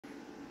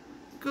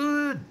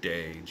Good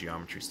day,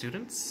 geometry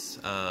students.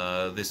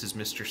 This is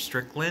Mr.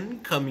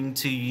 Strickland coming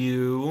to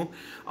you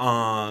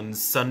on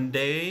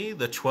Sunday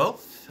the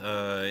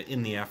 12th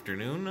in the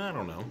afternoon. I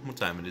don't know. What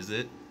time is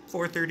it?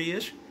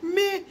 4:30-ish?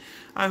 Meh.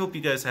 I hope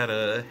you guys had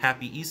a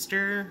happy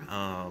Easter.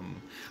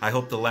 I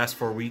hope the last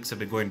 4 weeks have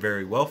been going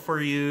very well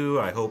for you.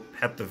 I hope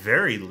at the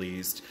very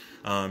least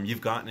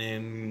you've gotten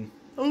in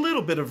a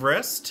little bit of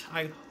rest,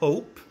 I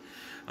hope.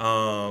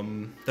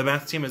 The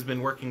math team has been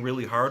working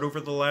really hard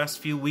over the last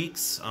few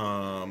weeks,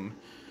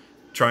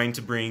 trying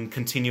to bring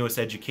continuous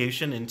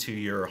education into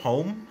your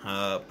home,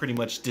 pretty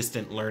much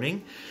distant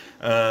learning.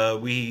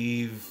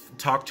 We've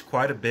talked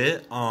quite a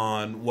bit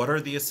on what are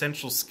the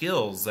essential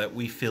skills that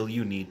we feel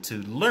you need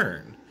to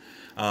learn.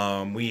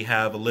 We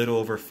have a little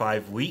over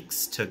 5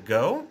 weeks to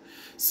go,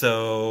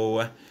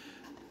 so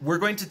we're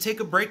going to take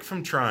a break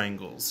from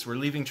triangles. We're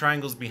leaving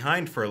triangles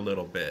behind for a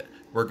little bit.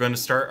 We're going to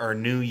start our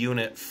new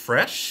unit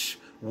fresh,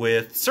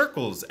 with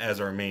circles as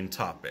our main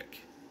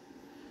topic.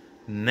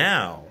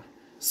 Now,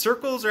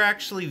 circles are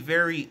actually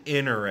very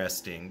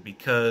interesting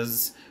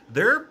because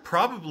they're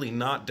probably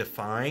not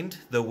defined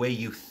the way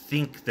you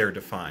think they're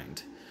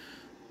defined.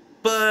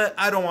 But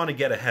I don't want to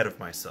get ahead of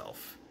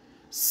myself.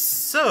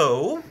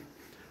 So,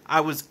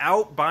 I was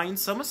out buying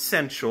some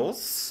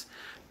essentials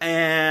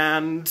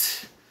and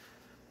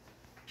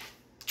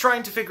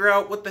trying to figure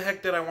out what the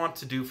heck did I want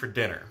to do for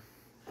dinner.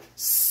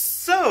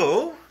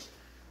 So,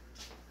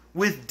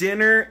 with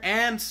dinner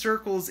and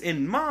circles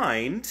in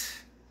mind,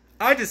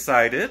 I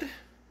decided.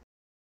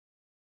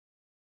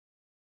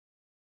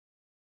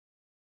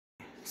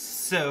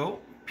 So,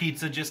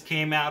 pizza just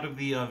came out of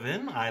the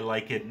oven. I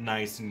like it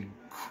nice and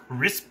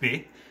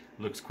crispy.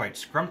 Looks quite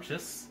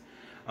scrumptious.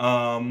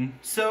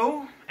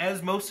 So,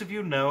 as most of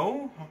you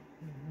know,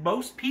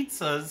 most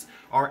pizzas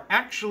are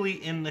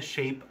actually in the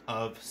shape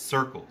of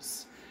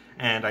circles.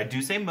 And I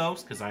do say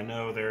most because I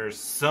know there's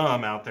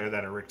some out there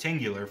that are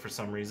rectangular for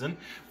some reason,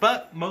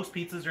 but most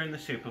pizzas are in the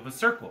shape of a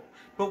circle.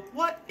 But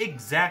what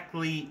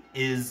exactly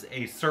is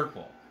a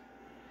circle?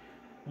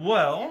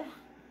 Well,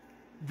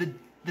 the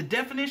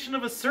definition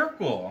of a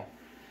circle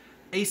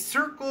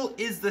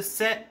is the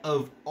set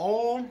of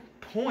all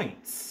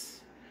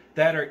points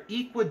that are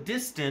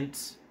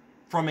equidistant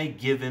from a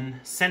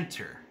given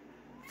center,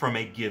 from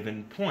a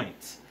given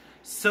point.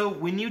 So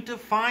when you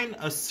define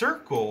a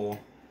circle,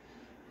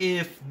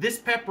 if this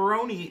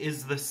pepperoni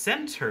is the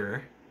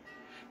center,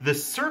 the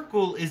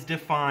circle is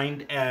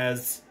defined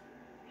as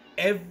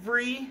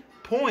every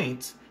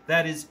point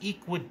that is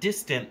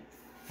equidistant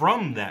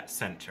from that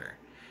center.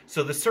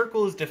 So the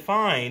circle is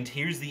defined,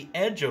 here's the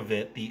edge of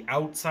it, the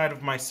outside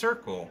of my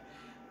circle,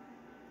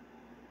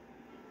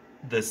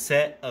 the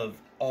set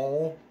of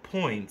all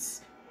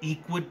points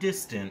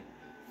equidistant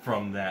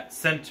from that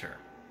center.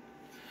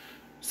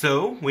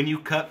 So when you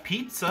cut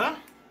pizza,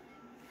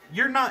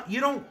 you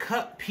don't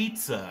cut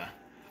pizza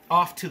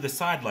off to the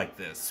side like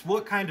this.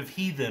 What kind of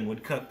heathen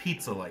would cut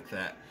pizza like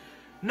that?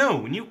 No,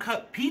 when you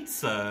cut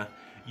pizza,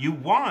 you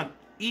want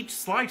each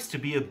slice to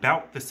be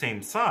about the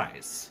same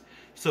size.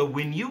 So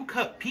when you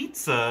cut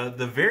pizza,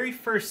 the very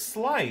first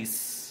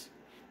slice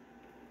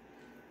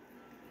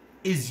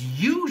is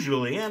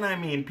usually, and I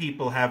mean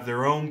people have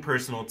their own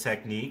personal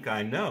technique,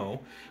 I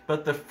know,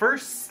 but the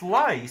first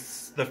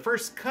slice, the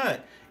first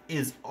cut,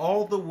 is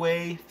all the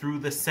way through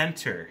the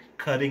center,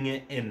 cutting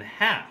it in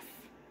half.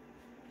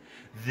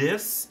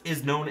 This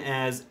is known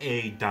as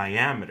a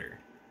diameter.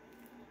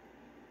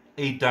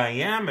 A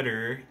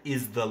diameter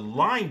is the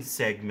line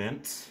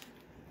segment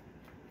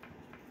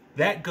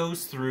that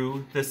goes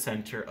through the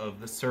center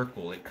of the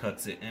circle. It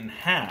cuts it in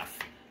half.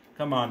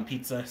 Come on,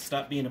 pizza,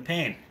 stop being a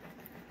pain.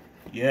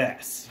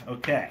 Yes,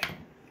 okay.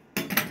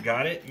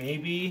 Got it,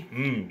 maybe?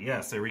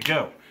 Yes, there we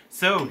go.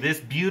 So, this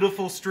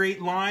beautiful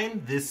straight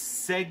line, this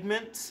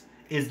segment,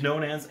 is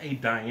known as a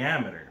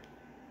diameter.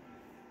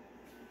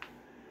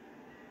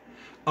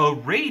 A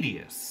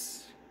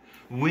radius,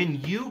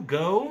 when you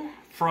go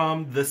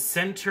from the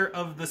center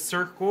of the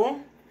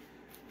circle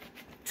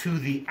to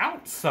the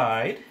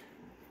outside,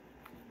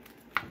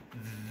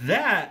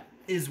 that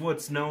is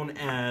what's known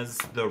as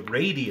the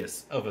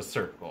radius of a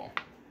circle.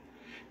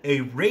 A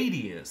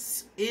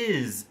radius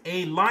is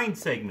a line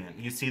segment.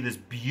 You see this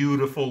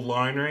beautiful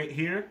line right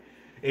here?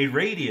 A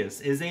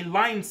radius is a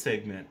line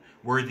segment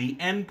where the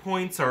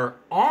endpoints are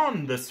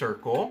on the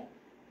circle.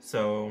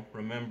 So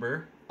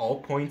remember, all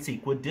points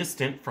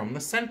equidistant from the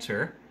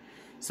center.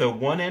 So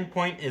one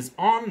endpoint is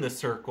on the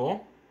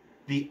circle.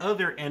 The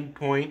other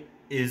endpoint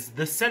is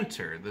the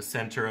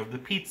center of the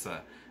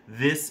pizza.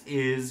 This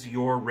is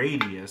your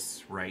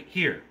radius right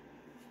here.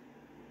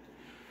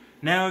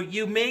 Now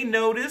you may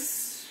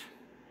notice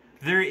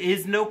there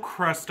is no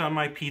crust on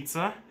my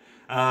pizza.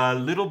 A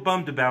little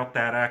bummed about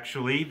that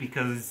actually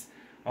because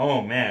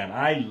oh man,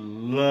 I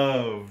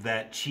love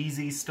that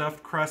cheesy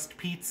stuffed crust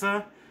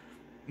pizza.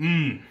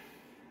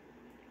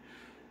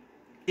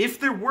 If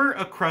there were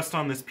a crust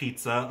on this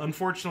pizza,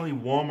 unfortunately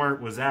Walmart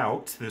was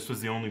out. This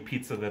was the only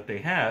pizza that they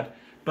had.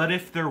 But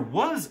if there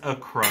was a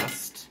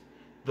crust,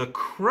 the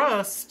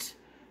crust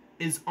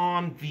is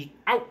on the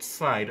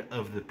outside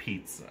of the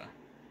pizza.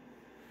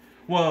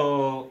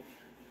 Well,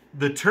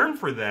 the term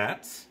for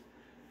that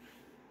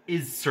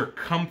is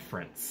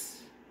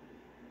circumference.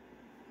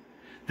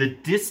 The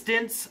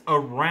distance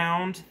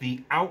around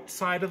the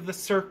outside of the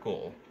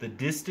circle, the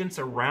distance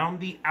around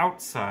the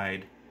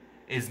outside,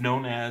 is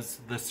known as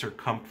the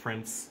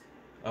circumference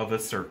of a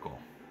circle.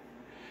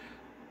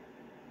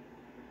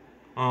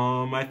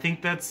 I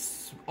think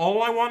that's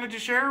all I wanted to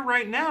share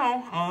right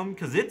now,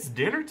 because it's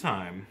dinner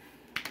time.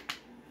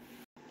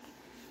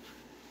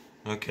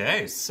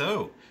 Okay,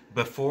 so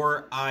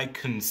before I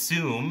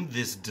consume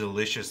this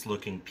delicious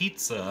looking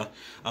pizza,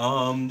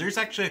 there's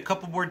actually a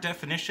couple more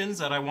definitions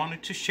that I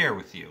wanted to share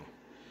with you.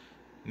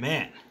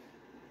 Man,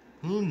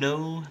 who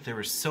knew there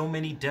were so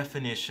many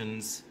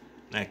definitions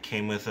that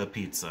came with a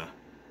pizza?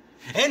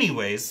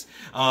 Anyways,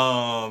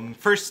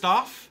 first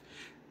off,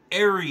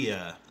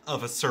 area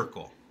of a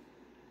circle.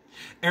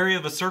 Area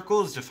of a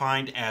circle is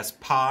defined as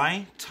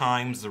pi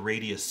times the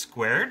radius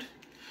squared.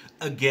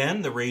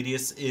 Again, the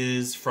radius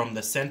is from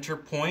the center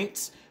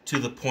point to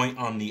the point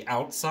on the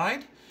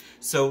outside.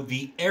 So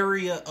the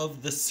area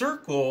of the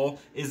circle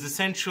is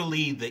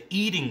essentially the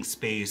eating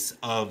space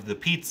of the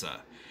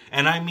pizza.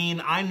 And I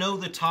mean, I know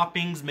the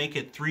toppings make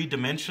it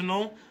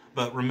three-dimensional,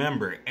 but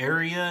remember,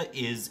 area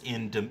is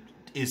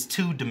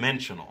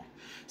two-dimensional.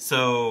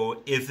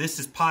 So if this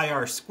is pi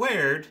r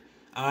squared,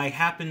 I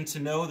happen to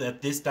know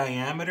that this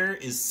diameter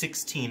is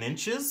 16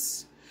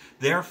 inches.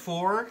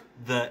 Therefore,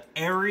 the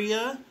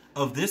area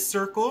of this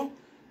circle,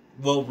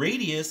 well,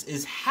 radius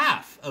is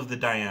half of the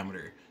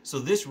diameter. So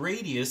this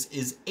radius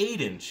is 8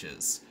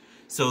 inches.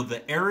 So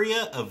the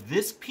area of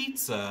this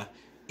pizza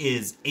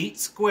is 8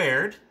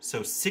 squared,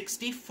 so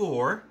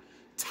 64,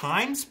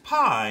 times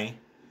pi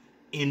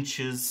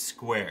inches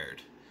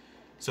squared.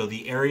 So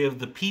the area of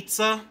the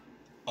pizza,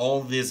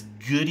 all this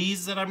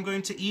goodies that I'm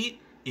going to eat,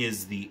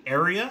 is the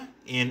area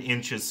in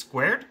inches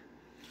squared.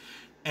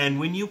 And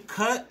when you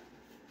cut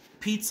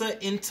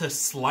pizza into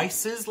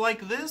slices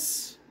like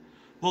this,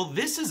 well,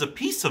 this is a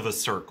piece of a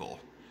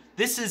circle.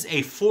 This is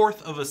a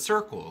fourth of a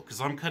circle,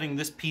 because I'm cutting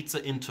this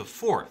pizza into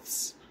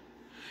fourths.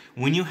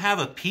 When you have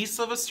a piece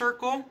of a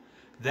circle,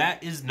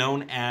 that is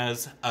known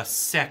as a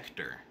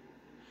sector.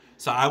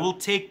 So I will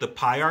take the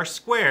pi r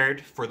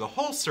squared for the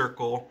whole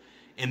circle,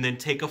 and then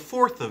take a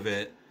fourth of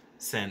it,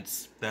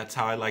 since that's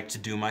how I like to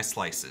do my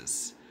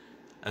slices.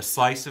 A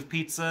slice of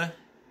pizza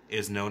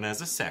is known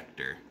as a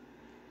sector.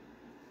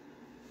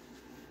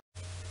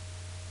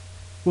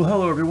 Well,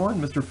 hello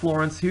everyone, Mr.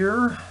 Florence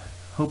here.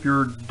 Hope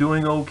you're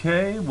doing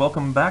okay.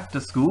 Welcome back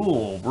to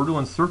school. We're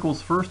doing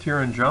circles first here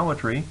in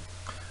geometry.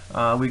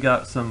 We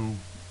got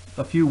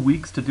a few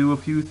weeks to do a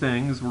few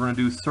things. We're going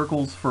to do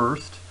circles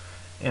first,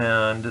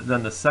 and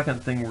then the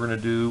second thing we're going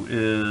to do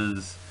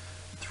is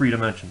 3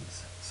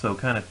 dimensions. So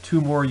kind of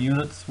 2 more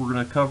units we're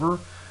going to cover.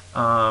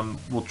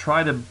 We'll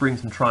try to bring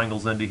some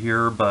triangles into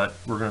here, but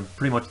we're going to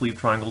pretty much leave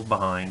triangles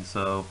behind.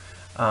 So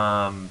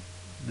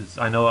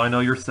I know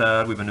you're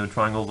sad. We've been doing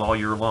triangles all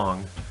year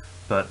long,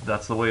 but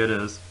that's the way it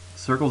is.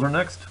 Circles are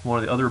next, one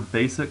of the other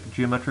basic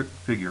geometric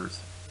figures.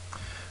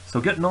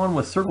 So getting on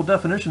with circle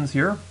definitions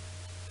here.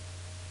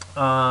 These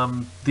are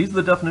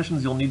the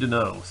definitions you'll need to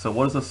know. So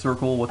what is a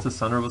circle? What's the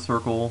center of a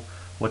circle?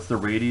 What's the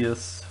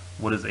radius?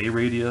 What is a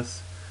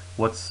radius?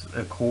 What's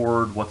a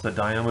chord? What's a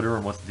diameter?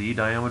 And what's the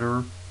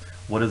diameter?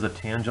 What is a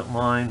tangent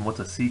line?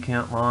 What's a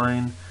secant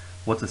line?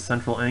 What's a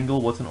central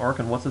angle? What's an arc?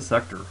 And what's a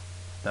sector?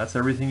 That's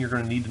everything you're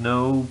going to need to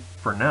know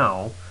for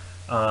now.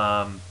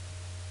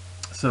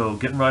 So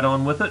getting right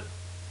on with it.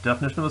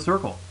 Definition of a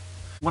circle.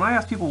 When I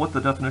ask people what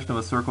the definition of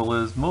a circle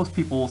is, most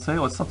people will say,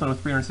 oh, it's something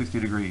with 360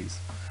 degrees.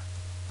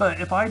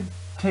 But if I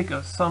take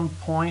some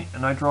point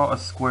and I draw a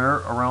square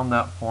around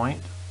that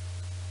point,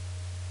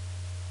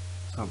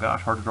 so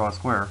gosh, hard to draw a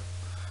square,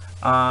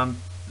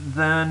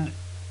 then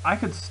I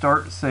could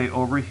start, say,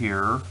 over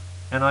here,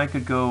 and I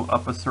could go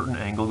up a certain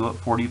angle, go up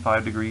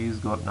 45 degrees,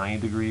 go up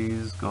 90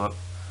 degrees, go up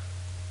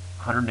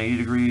 180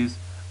 degrees.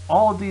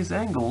 All of these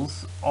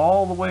angles,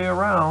 all the way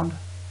around,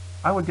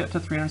 I would get to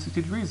 360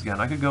 degrees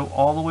again. I could go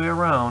all the way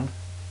around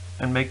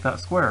and make that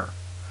square.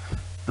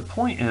 The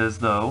point is,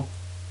 though,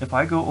 if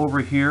I go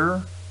over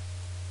here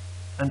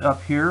and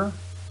up here,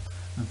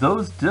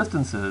 those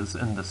distances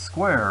in the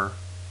square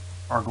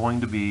are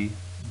going to be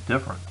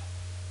different.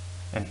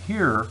 And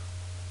here,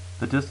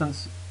 the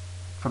distance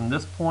from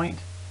this point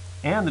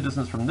and the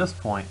distance from this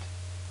point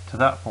to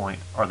that point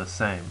are the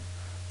same.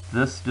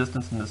 This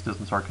distance and this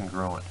distance are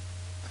congruent.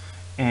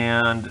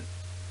 And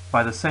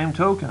by the same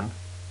token,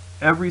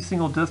 every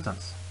single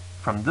distance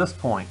from this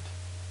point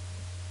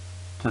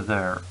to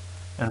there,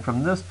 and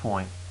from this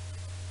point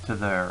to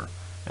there,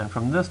 and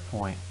from this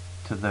point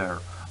to there,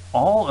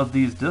 all of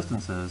these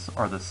distances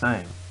are the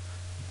same.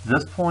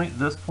 This point,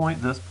 this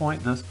point, this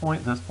point, this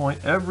point, this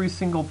point, every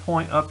single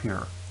point up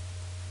here,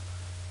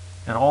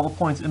 and all the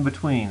points in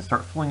between,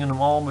 start filling in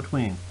them all in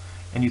between,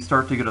 and you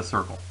start to get a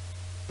circle.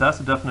 That's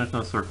the definition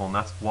of a circle, and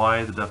that's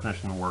why the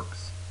definition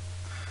works.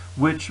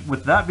 Which,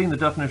 with that being the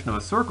definition of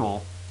a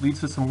circle,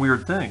 leads to some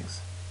weird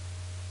things.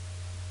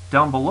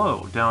 Down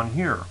below, down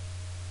here,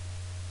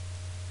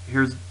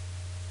 here's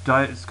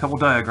a couple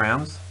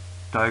diagrams.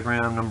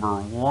 Diagram number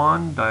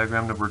 1,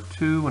 diagram number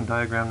 2, and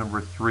diagram number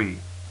 3.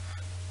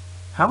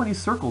 How many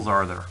circles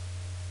are there?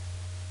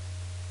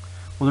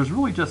 Well, there's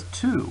really just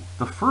 2.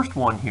 The first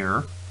one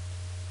here,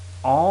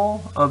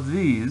 all of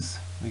these,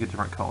 let me get a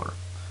different color.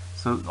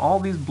 So all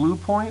these blue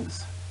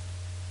points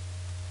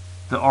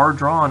that are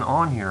drawn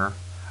on here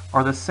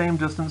are the same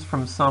distance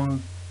from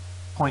some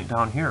point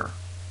down here.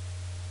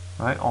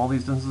 Right? All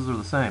these distances are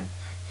the same.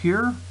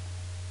 Here,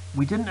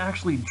 we didn't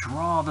actually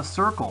draw the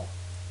circle.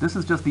 This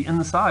is just the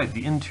inside,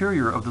 the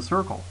interior of the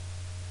circle.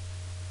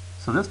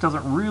 So this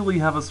doesn't really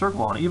have a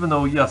circle on it, even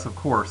though, yes, of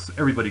course,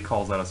 everybody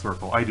calls that a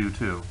circle. I do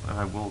too, and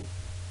I will.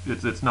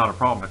 It's not a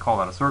problem to call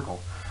that a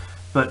circle.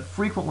 But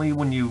frequently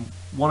when you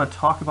want to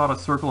talk about a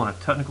circle in a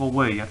technical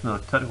way, you have to know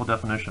the technical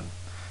definition.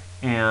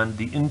 And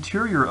the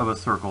interior of a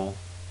circle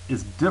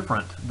is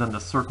different than the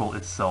circle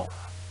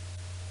itself.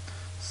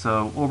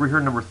 So over here,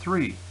 number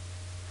 3,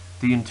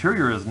 the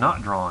interior is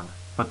not drawn,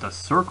 but the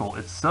circle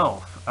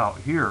itself out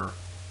here,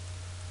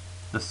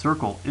 the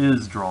circle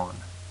is drawn.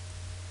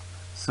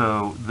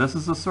 So this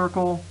is a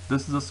circle,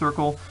 this is a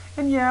circle,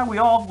 and yeah, we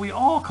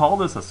all call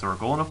this a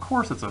circle, and of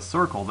course it's a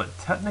circle, but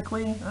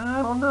technically,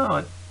 I don't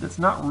know, it's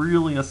not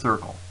really a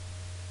circle.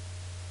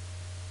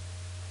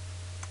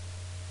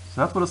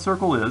 So that's what a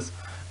circle is.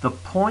 The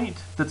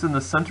point that's in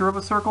the center of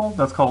a circle,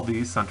 that's called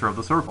the center of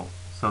the circle.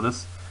 So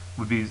this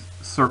would be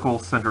circle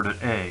centered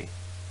at A.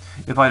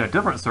 If I had a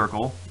different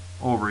circle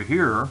over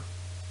here,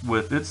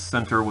 with its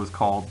center was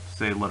called,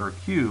 say, letter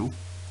Q,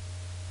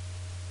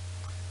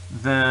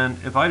 then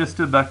if I just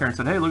stood back here and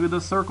said, hey, look at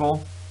this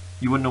circle,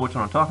 you wouldn't know which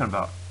one I'm talking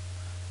about.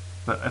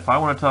 But if I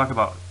want to talk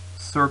about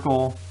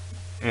circle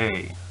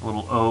A, a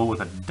little O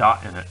with a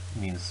dot in it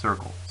means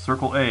circle.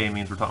 Circle A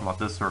means we're talking about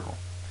this circle.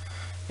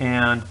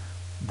 And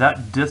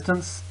that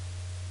distance,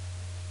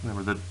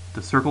 remember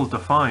the circle is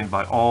defined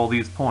by all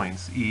these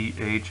points, E,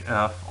 H,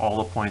 F, all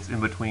the points in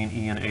between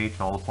E and H,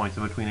 and all the points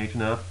in between H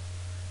and F,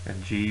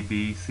 and G,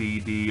 B, C,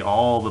 D,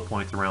 all the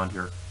points around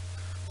here.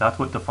 That's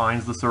what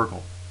defines the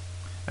circle.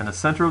 And the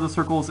center of the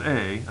circle is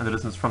A, and the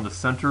distance from the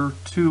center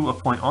to a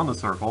point on the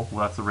circle,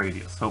 well, that's the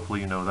radius.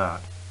 Hopefully you know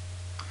that.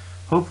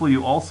 Hopefully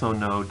you also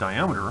know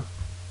diameter.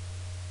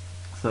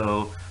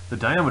 So the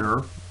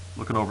diameter,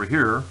 looking over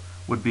here,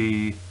 would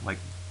be like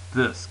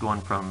this,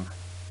 going from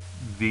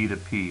V to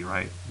P,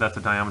 right? That's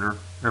a diameter.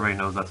 Everybody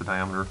knows that's a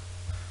diameter.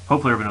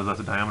 Hopefully everybody knows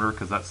that's a diameter,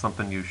 because that's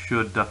something you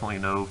should definitely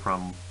know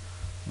from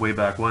way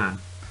back when.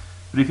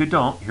 But if you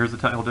don't, here's the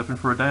technical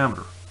definition for a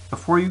diameter.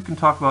 Before you can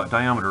talk about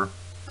diameter,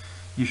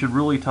 you should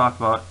really talk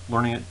about,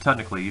 learning it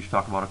technically, you should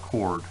talk about a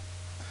chord.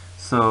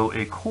 So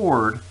a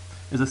chord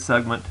is a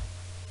segment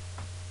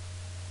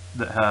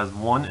that has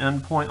one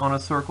endpoint on a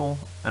circle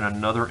and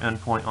another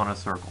endpoint on a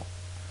circle.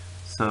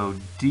 So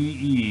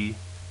DE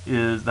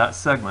is that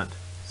segment.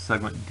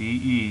 Segment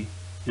DE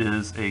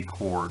is a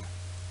chord.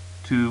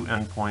 2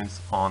 endpoints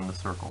on the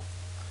circle.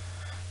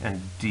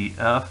 And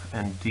DF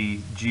and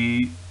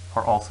DG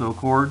are also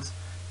chords.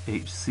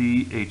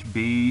 HC,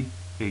 HB,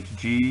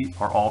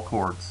 HG are all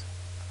chords.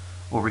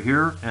 Over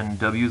here,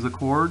 NW is a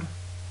chord,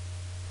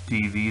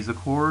 DV is a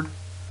chord.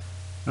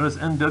 Notice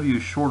NW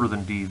is shorter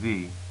than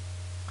DV.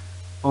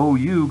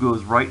 OU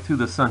goes right through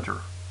the center,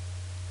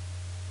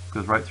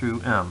 goes right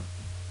through M,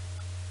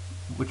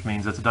 which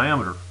means it's a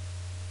diameter.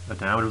 A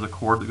diameter is a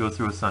chord that goes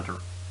through a center.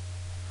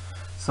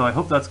 So I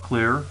hope that's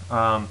clear.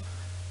 A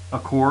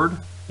chord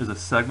is a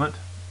segment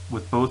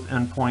with both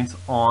endpoints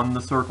on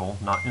the circle,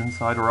 not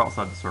inside or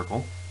outside the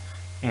circle,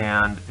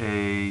 and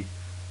a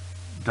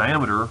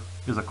diameter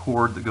is a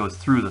chord that goes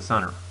through the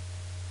center.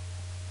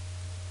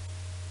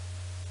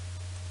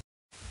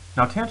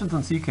 Now, tangents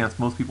and secants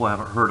most people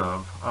haven't heard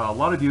of. A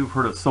lot of you have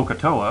heard of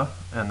SOHCAHTOA,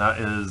 and that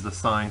is the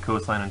sine,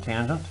 cosine, and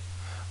tangent.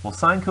 Well,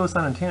 sine,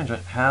 cosine, and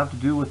tangent have to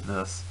do with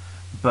this,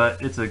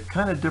 but it's a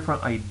kind of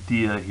different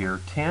idea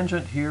here.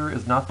 Tangent here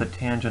is not the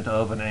tangent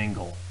of an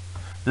angle.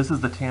 This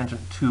is the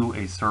tangent to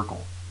a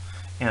circle.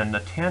 And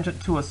the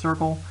tangent to a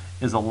circle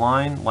is a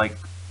line like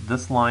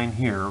this line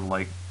here,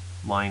 like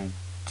line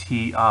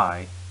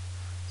TI.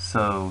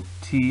 So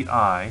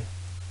TI,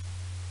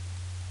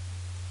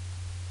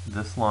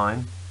 this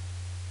line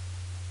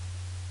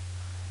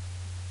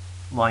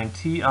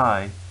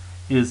TI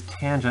is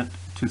tangent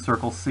to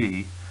circle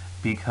C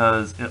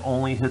because it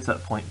only hits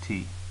at point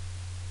T.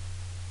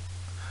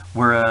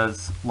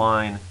 Whereas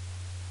line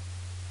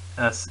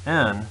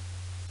SN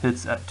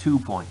hits at 2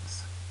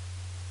 points.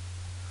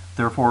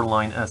 Therefore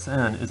line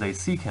SN is a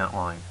secant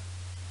line.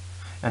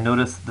 And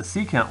notice the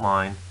secant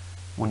line,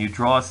 when you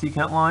draw a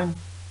secant line,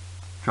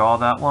 draw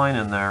that line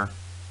in there,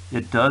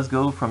 it does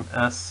go from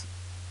S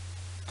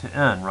to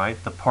N,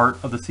 right? The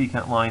part of the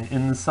secant line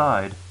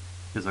inside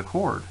is a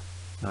chord.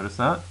 Notice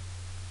that?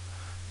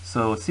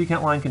 So a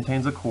secant line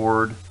contains a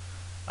chord.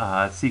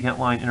 Secant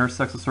line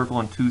intersects a circle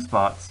in 2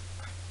 spots.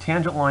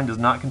 Tangent line does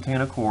not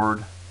contain a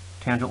chord.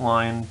 Tangent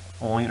line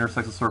only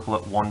intersects a circle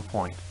at 1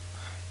 point.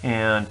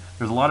 And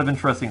there's a lot of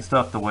interesting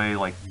stuff the way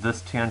like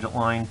this tangent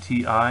line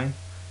TI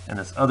and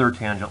this other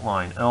tangent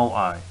line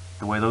LI.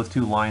 the way those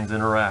two lines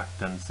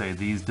interact, and say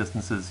these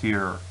distances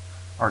here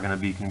are going to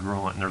be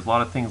congruent. And there's a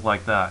lot of things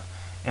like that.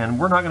 And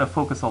we're not going to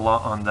focus a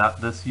lot on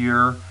that this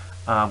year.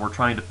 We're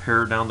trying to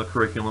pare down the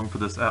curriculum for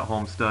this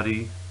at-home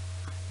study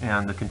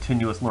and the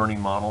continuous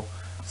learning model.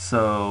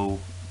 So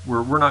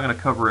we're not going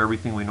to cover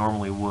everything we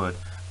normally would.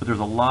 But there's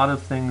a lot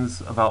of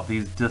things about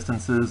these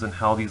distances and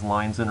how these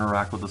lines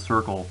interact with the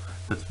circle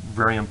that's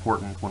very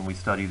important when we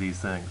study these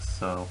things.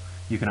 So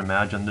you can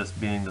imagine this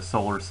being the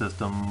solar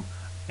system,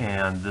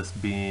 and this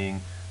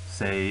being,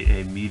 say,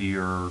 a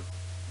meteor,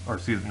 or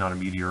excuse me, not a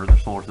meteor, the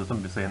solar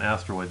system, but say an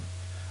asteroid,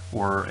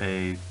 or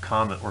a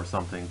comet or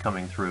something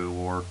coming through,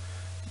 or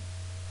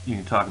you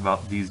can talk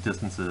about these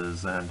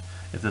distances, and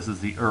if this is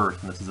the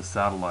Earth and this is a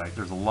satellite.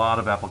 There's a lot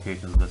of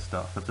applications of this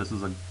stuff. If this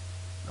is a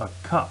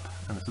cup,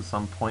 and this is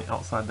some point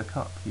outside the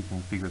cup, you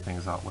can figure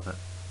things out with it.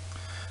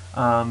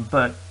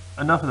 But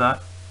enough of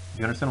that.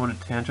 You understand what a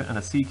tangent and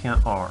a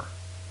secant are.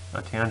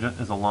 A tangent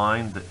is a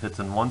line that hits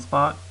in one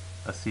spot.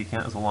 A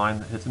secant is a line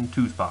that hits in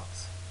two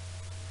spots.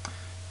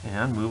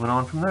 And moving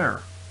on from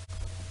there.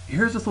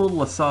 Here's just a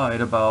little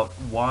aside about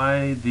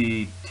why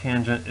the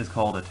tangent is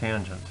called a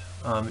tangent.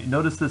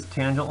 Notice this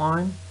tangent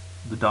line,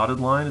 the dotted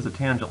line is a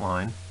tangent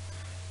line,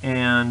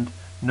 and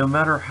no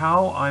matter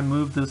how I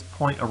move this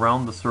point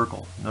around the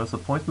circle, notice the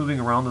point's moving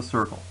around the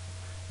circle,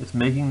 it's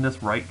making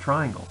this right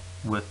triangle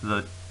with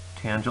the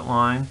tangent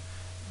line.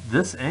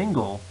 This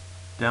angle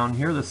down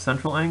here, this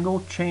central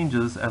angle,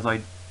 changes as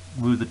I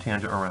move the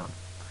tangent around.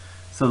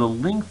 So the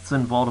lengths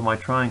involved in my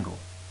triangle,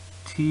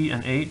 T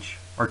and H,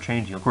 are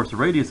changing. Of course, the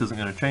radius isn't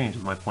going to change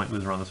as my point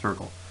moves around the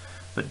circle,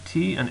 but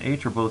T and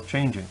H are both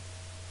changing.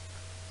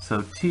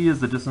 So T is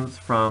the distance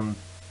from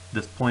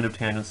this point of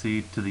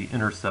tangency to the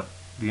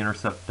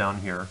intercept down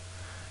here.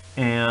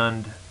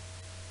 And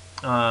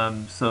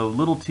so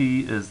little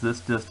t is this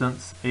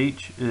distance,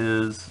 H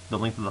is the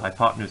length of the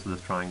hypotenuse of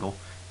this triangle,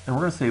 and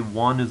we're going to say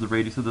 1 is the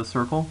radius of this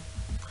circle.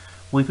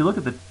 Well, if you look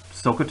at the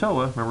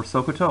SOHCAHTOA, remember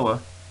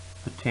SOHCAHTOA,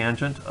 the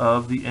tangent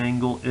of the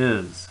angle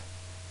is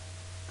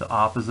the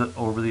opposite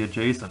over the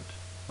adjacent.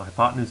 The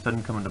hypotenuse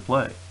doesn't come into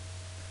play.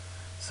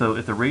 So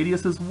if the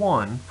radius is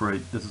 1,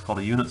 this is called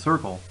a unit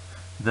circle,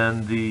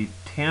 then the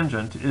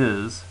tangent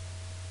is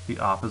the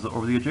opposite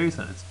over the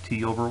adjacent. It's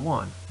t over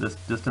 1. This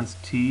distance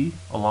t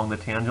along the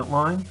tangent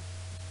line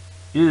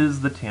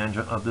is the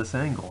tangent of this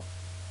angle.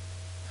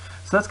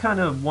 So that's kind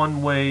of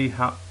one way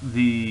how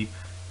the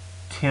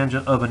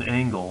tangent of an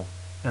angle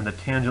and the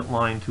tangent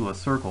line to a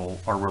circle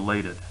are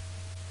related.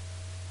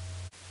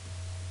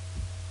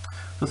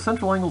 The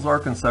central angles,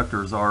 arcs, and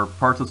sectors are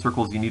parts of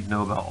circles you need to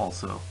know about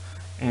also.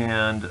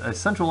 And a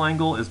central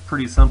angle is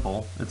pretty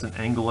simple. It's an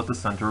angle at the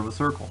center of a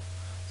circle.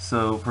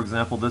 So, for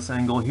example, this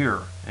angle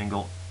here,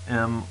 angle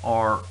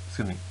MHR,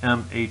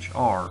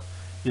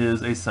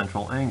 is a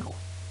central angle.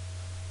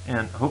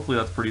 And hopefully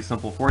that's pretty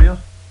simple for you.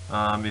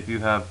 If you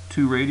have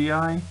two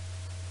radii,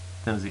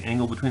 then it's the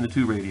angle between the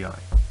two radii.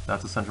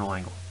 That's a central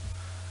angle.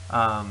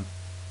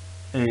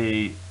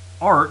 A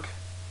arc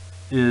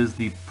is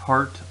the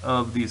part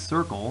of the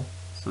circle.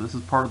 So this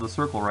is part of the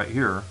circle right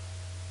here.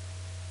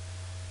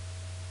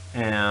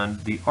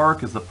 And the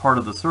arc is the part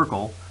of the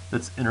circle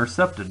that's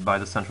intercepted by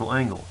the central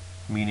angle.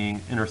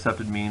 Meaning,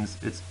 intercepted means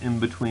it's in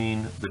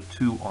between the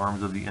two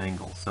arms of the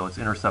angle. So it's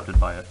intercepted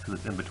by it because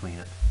it's in between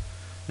it.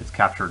 It's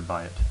captured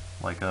by it.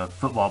 Like a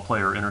football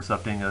player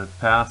intercepting a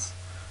pass.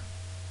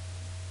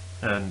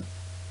 An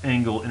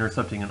angle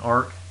intercepting an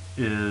arc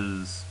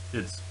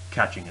it's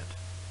catching it.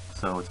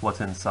 So it's what's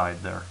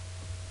inside there.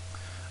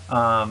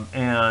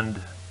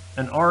 And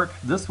an arc,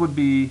 this would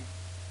be,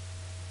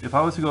 if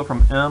I was to go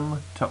from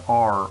M to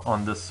R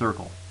on this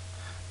circle,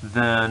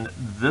 then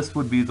this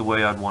would be the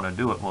way I'd want to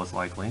do it most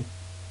likely.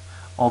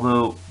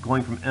 Although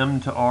going from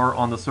M to R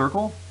on the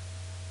circle,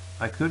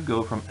 I could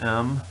go from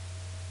M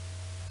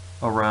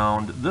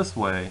around this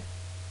way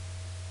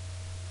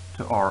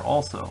to R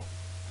also.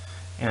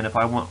 And if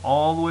I went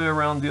all the way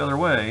around the other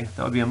way,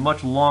 that would be a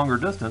much longer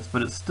distance,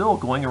 but it's still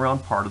going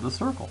around part of the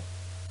circle.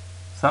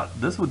 So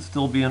this would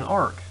still be an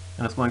arc,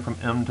 and it's going from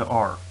M to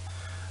R.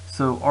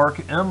 So arc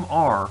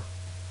MR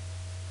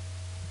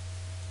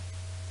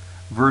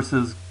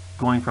versus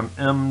going from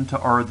M to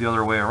R the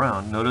other way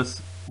around.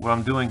 Notice what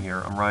I'm doing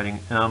here. I'm writing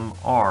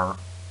MR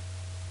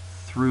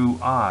through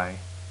I,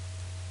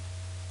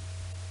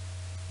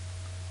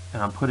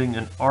 and I'm putting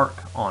an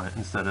arc on it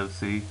instead of,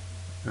 see,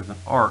 there's an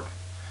arc.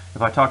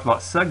 If I talked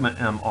about segment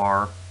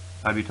MR,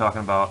 I'd be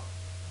talking about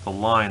the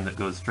line that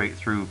goes straight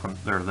through from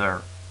there to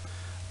there.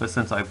 But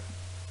since I've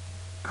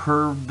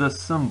curved this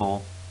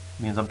symbol,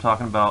 it means I'm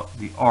talking about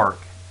the arc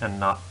and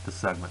not the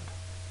segment.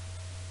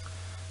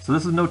 So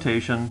this is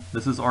notation.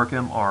 This is arc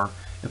MR.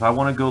 If I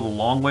want to go the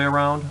long way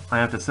around, I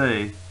have to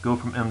say go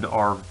from M to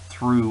R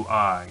through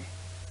I.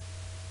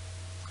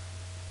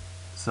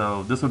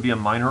 So this would be a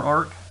minor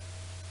arc,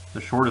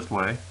 the shortest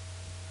way,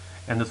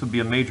 and this would be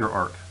a major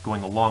arc,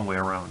 going the long way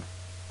around.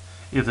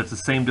 If it's the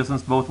same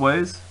distance both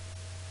ways,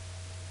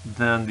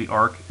 then the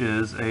arc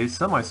is a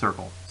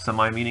semicircle.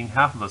 Semi meaning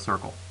half of a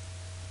circle.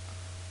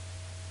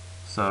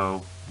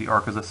 So the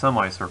arc is a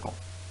semicircle.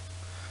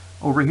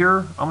 Over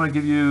here, I'm going to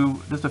give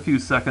you just a few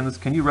seconds.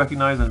 Can you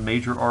recognize a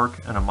major arc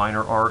and a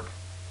minor arc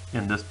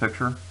in this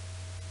picture?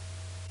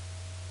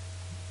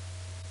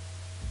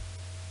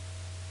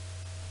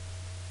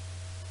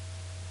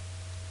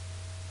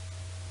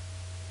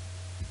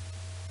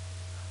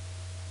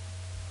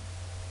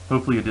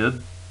 Hopefully you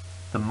did.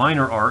 The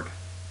minor arc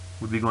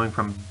would be going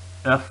from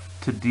F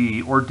to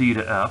D or D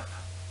to F.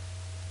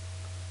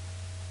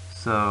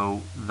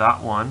 So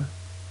that one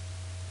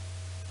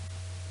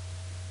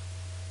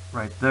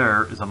right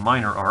there is a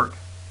minor arc.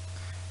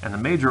 And the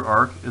major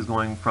arc is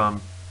going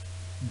from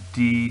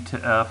D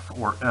to F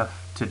or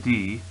F to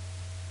D.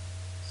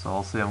 So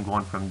I'll say I'm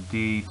going from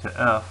D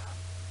to F.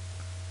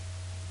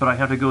 But I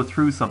have to go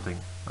through something.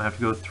 I have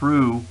to go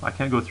through, I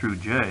can't go through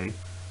J.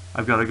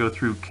 I've got to go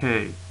through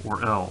K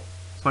or L.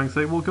 So I can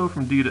say, well, go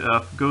from D to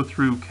F, go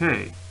through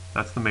K.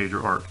 That's the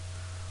major arc.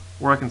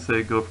 Or I can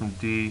say go from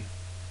D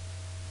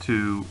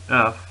to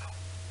F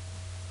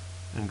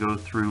and go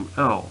through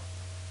L.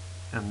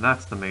 And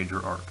that's the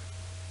major arc.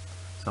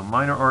 So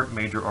minor arc,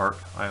 major arc.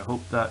 I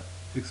hope that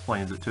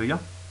explains it to you.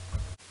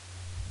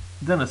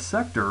 Then a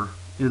sector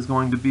is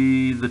going to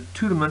be the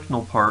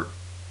two-dimensional part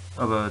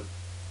of a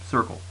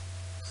circle.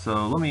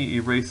 So let me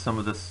erase some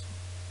of this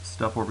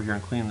stuff over here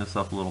and clean this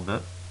up a little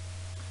bit.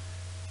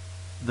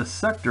 The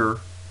sector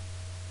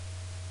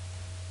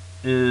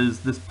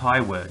is this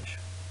pi wedge.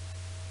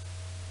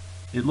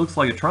 It looks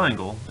like a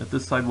triangle. If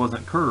this side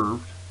wasn't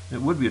curved,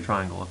 it would be a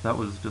triangle. If that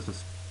was just a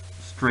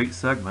straight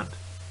segment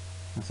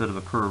instead of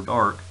a curved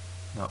arc,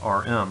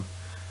 RM,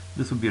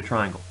 this would be a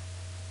triangle.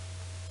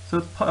 So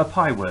it's a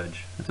pi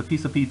wedge. It's a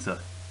piece of pizza.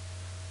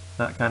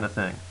 That kind of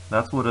thing.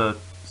 That's what a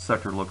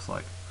sector looks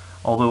like.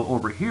 Although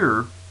over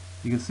here,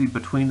 you can see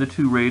between the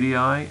two radii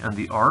and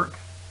the arc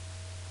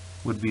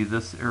would be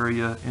this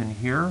area in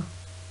here.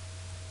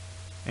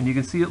 And you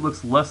can see it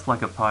looks less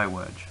like a pi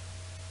wedge.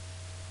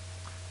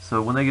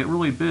 So when they get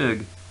really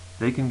big,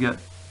 they can get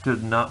to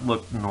not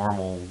look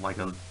normal like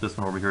this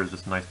one over here is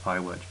just a nice pi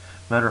wedge.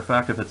 Matter of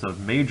fact, if it's a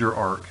major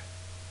arc,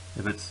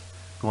 if it's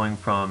going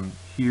from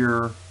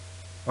here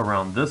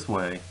around this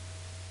way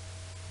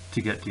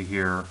to get to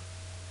here,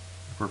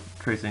 if we're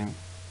tracing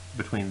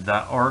between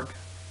that arc,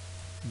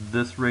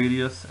 this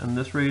radius, and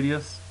this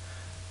radius,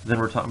 then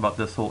we're talking about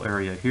this whole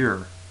area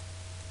here.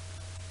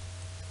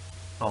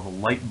 All the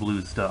light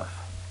blue stuff.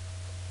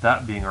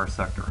 That being our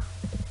sector.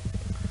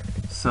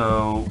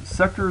 So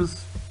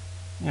sectors,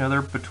 you know,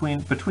 they're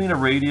between a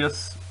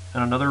radius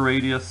and another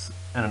radius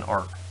and an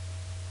arc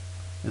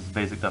is the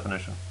basic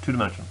definition,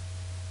 two-dimension.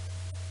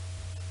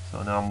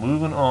 So now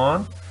moving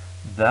on,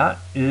 that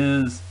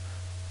is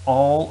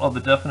all of the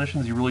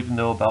definitions you really need to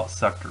know about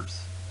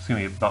sectors, excuse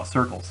me, about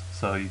circles.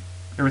 So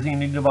everything you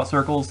need to know about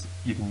circles,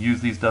 you can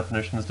use these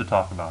definitions to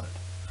talk about it.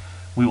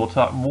 We will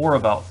talk more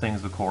about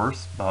things, of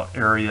course, about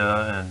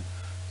area and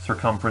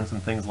circumference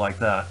and things like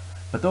that.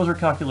 But those are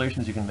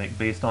calculations you can make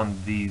based on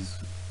these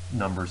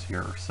numbers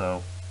here.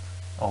 So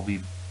I'll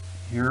be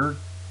here.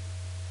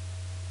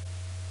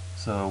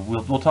 So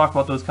we'll talk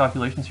about those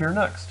calculations here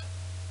next.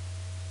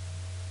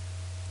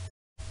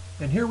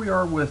 And here we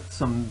are with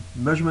some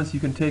measurements you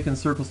can take in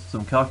circles,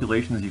 some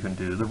calculations you can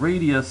do. The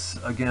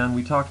radius, again,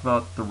 we talked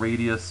about the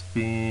radius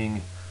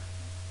being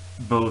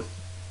both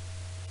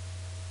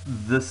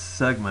this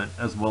segment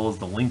as well as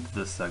the length of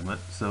this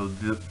segment. So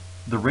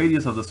the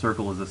radius of the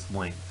circle is this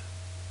length.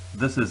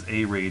 This is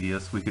a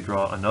radius. We could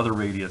draw another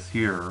radius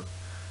here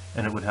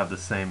and it would have the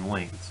same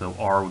length. So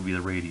R would be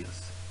the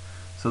radius.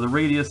 So the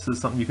radius is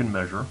something you can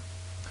measure.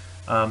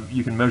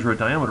 You can measure a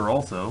diameter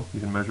also.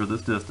 You can measure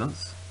this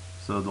distance.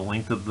 So the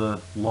length of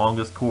the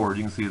longest chord,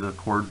 you can see the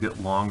chords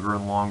get longer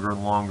and longer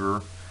and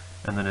longer.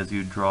 And then as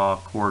you draw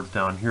chords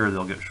down here,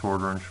 they'll get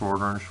shorter and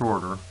shorter and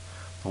shorter.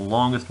 The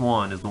longest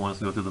one is the one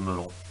that's going to go through the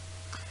middle.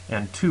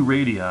 And two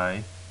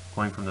radii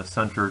going from the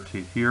center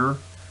to here,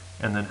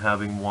 and then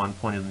having one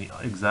pointed in the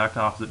exact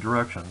opposite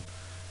direction.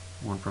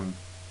 One from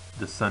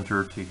the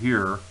center to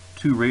here,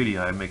 two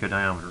radii make a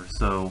diameter.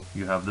 So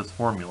you have this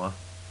formula,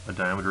 a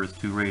diameter is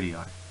 2 radii.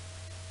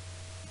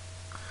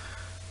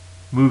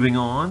 Moving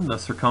on, the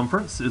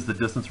circumference is the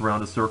distance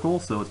around a circle,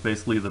 so it's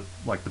basically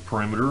like the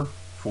perimeter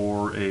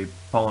for a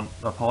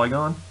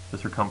polygon. The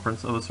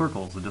circumference of a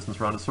circle is the distance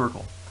around a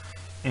circle.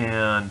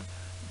 And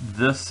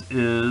this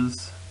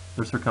is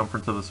the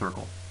circumference of a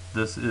circle.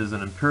 This is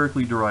an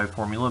empirically derived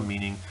formula,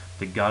 meaning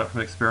they got it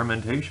from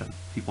experimentation.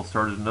 People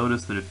started to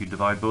notice that if you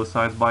divide both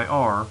sides by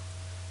r,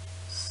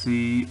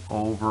 c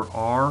over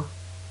r,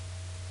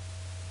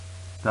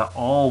 that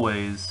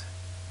always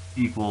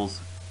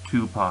equals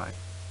 2 pi,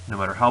 no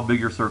matter how big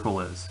your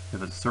circle is.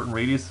 If it's a certain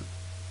radius,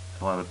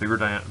 it'll have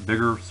a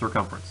bigger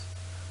circumference.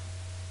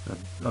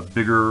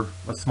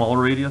 A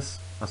smaller radius,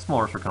 a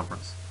smaller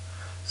circumference.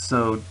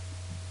 So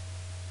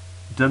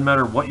doesn't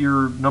matter what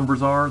your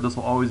numbers are, this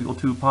will always equal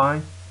 2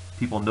 pi.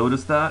 People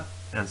notice that,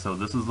 and so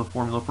this is the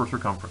formula for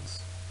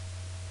circumference.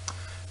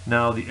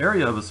 Now the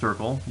area of a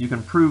circle, you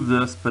can prove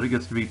this, but it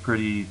gets to be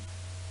pretty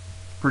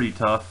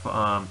tough.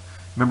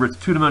 Remember, it's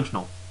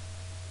two-dimensional.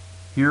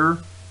 Here,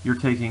 you're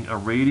taking a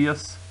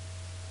radius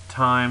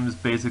times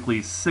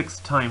basically 6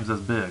 times as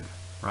big,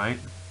 right?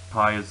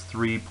 Pi is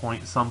 3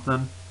 point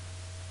something.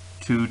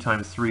 2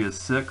 times 3 is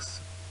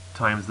 6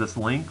 times this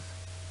length.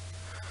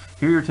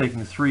 Here you're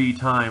taking 3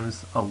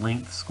 times a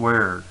length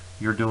squared.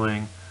 You're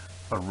doing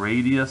a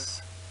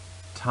radius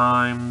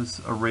times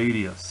a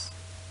radius.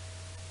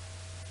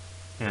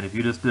 And if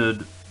you just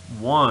did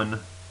 1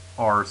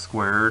 r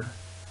squared,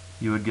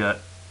 you would get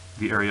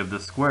the area of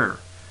this square.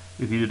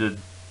 If you did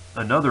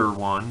another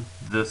one,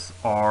 this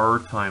r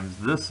times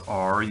this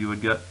r, you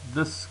would get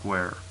this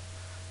square.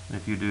 And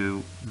if you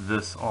do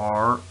this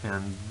r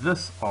and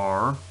this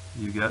r,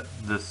 you get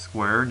this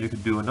square. And you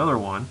could do another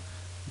one,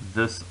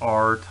 this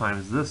r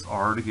times this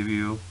r, to give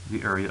you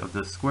the area of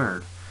this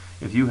squared.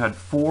 If you had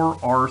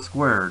 4r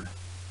squared,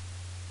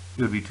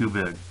 it would be too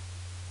big.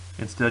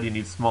 Instead, you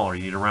need smaller.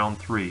 You need around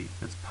 3.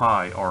 It's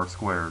pi r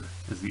squared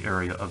is the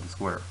area of the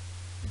square.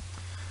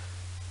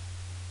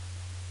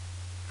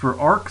 For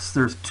arcs,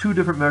 there's 2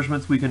 different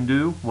measurements we can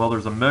do. Well,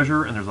 there's a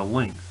measure and there's a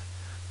length.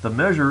 The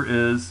measure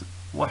is,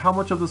 well, how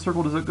much of the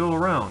circle does it go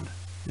around?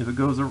 If it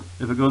goes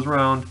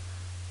around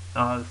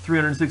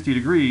 360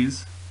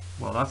 degrees,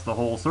 well, that's the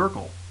whole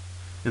circle.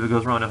 If it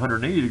goes around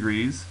 180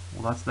 degrees,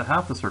 well, that's the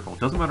half the circle. It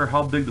doesn't matter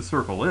how big the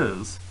circle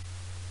is.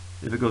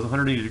 If it goes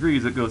 180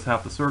 degrees, it goes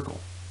half the circle.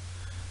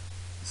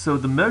 So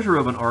the measure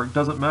of an arc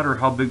doesn't matter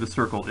how big the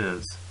circle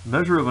is.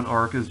 Measure of an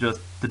arc is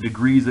just the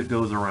degrees it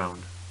goes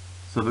around.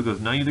 So if it goes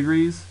 90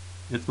 degrees,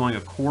 it's going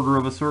a quarter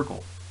of a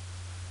circle.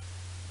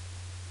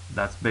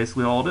 That's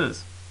basically all it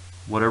is.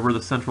 Whatever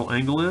the central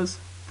angle is,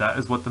 that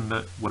is what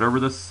whatever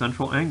this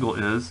central angle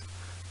is,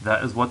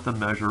 that is what the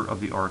measure of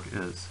the arc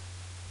is.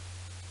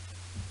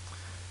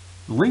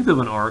 The length of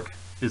an arc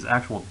is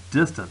actual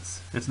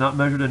distance. It's not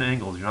measured in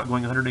angles. You're not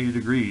going 180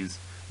 degrees.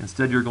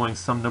 Instead, you're going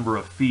some number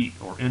of feet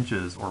or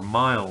inches or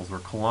miles or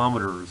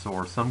kilometers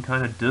or some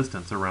kind of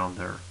distance around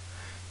there.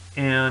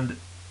 And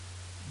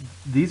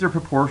these are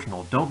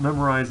proportional. Don't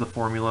memorize the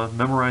formula.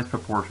 Memorize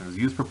proportions.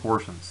 Use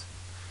proportions.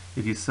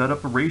 If you set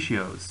up the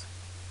ratios,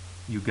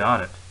 you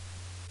got it.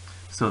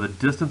 So the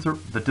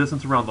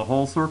distance around the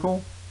whole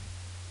circle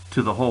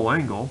to the whole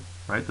angle,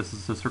 right? This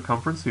is the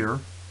circumference here.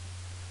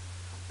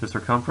 The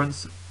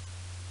circumference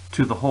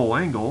to the whole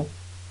angle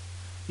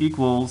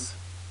equals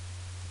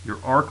your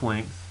arc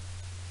length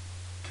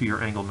to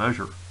your angle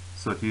measure.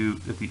 So if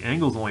the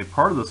angle is only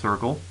part of the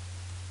circle,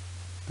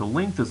 the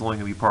length is only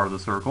going to be part of the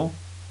circle.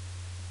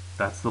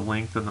 That's the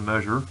length and the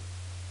measure.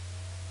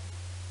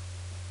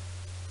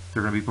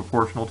 They're going to be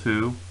proportional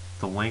to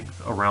the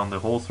length around the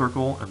whole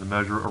circle and the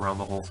measure around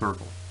the whole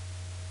circle.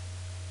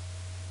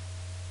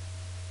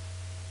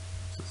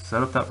 So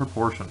set up that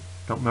proportion.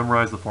 Don't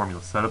memorize the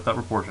formula. Set up that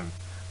proportion.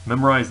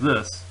 Memorize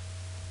this.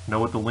 Know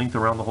what the length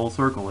around the whole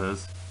circle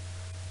is.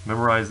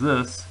 Memorize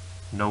this.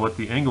 Know what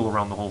the angle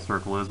around the whole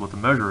circle is, what the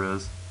measure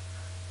is,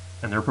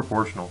 and they're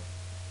proportional.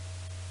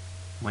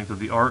 Length of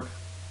the arc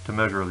to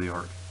measure of the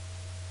arc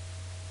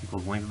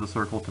equals length of the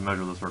circle to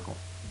measure of the circle.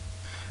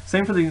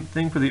 Same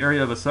thing for the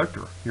area of a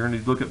sector. You're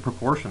going to look at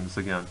proportions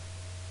again.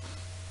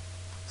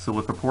 So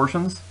with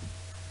proportions,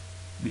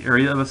 the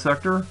area of a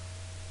sector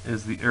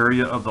is the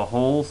area of the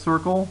whole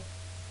circle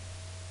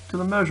to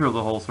the measure of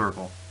the whole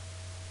circle.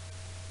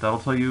 That'll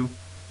tell you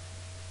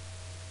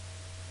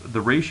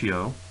the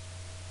ratio,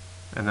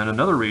 and then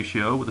another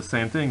ratio with the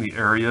same thing, the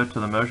area to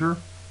the measure,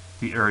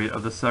 the area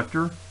of the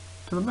sector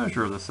to the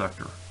measure of the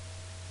sector.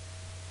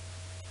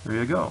 There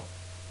you go.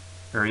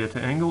 Area to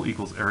angle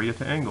equals area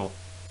to angle.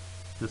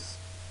 Just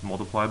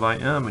multiply by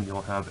m and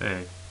you'll have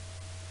A.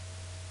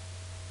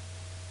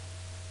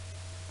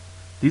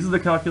 These are the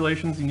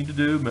calculations you need to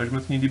do,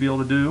 measurements you need to be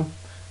able to do.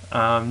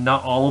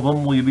 Not all of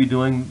them will you be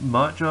doing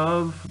much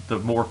of. The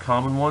more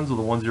common ones, or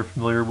the ones you're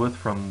familiar with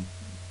from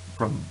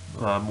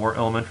more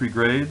elementary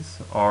grades,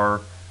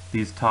 are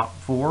these top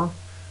 4.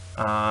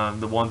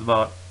 The ones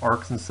about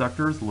arcs and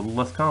sectors, a little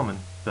less common.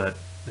 But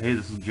hey,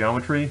 this is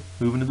geometry,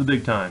 moving to the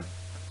big time.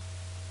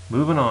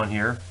 Moving on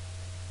here.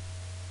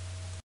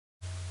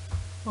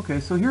 Okay,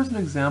 so here's an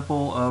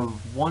example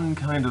of one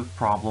kind of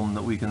problem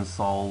that we can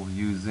solve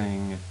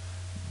using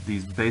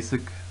these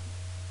basic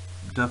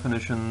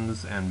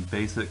definitions and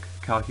basic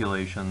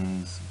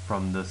calculations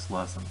from this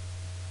lesson.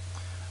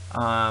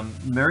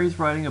 Mary's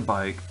riding a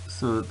bike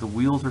so that the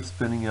wheels are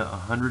spinning at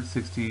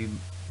 160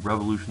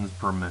 revolutions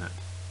per minute.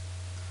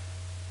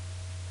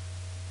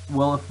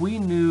 Well, if we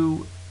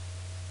knew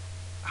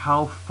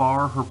how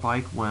far her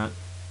bike went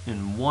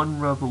in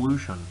 1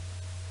 revolution,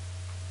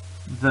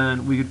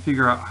 then we could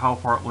figure out how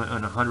far it went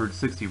in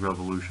 160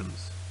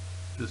 revolutions,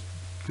 just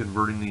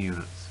converting the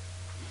units.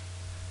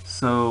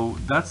 So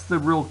that's the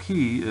real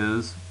key,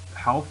 is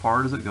how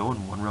far does it go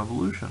in 1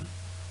 revolution?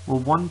 Well,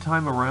 one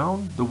time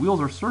around, the wheels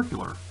are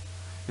circular.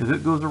 If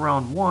it goes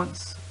around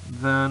once,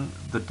 then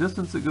the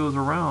distance it goes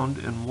around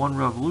in 1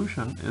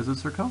 revolution is a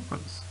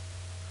circumference,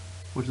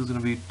 which is going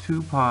to be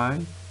 2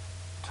 pi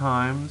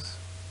times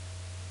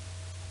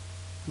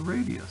the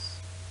radius.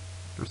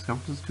 The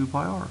circumference is 2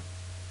 pi r.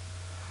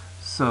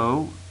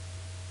 So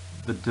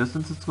the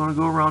distance it's going to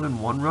go around in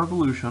 1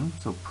 revolution,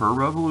 so per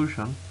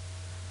revolution,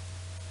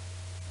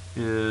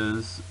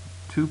 is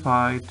 2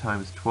 pi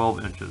times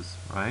 12 inches,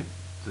 right?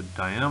 The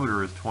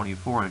diameter is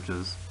 24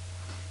 inches,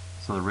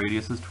 so the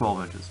radius is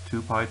 12 inches.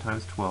 2 pi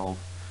times 12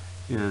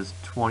 is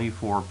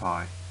 24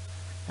 pi.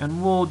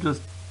 And we'll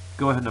just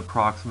go ahead and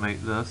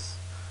approximate this.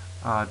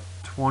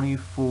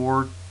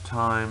 24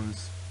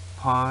 times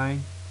pi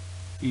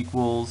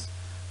equals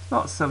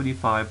about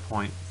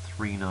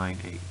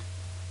 75.398.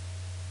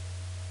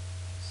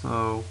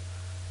 So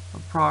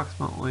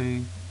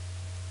approximately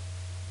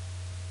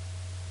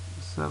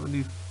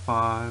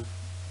 75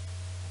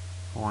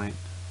 point,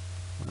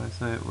 what did I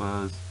say it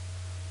was?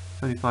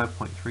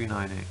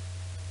 75.398.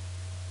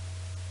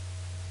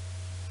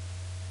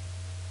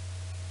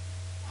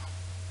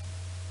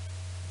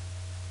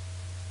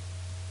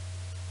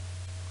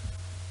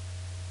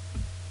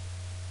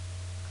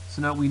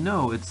 So now we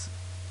know it's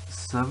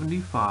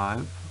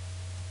 75,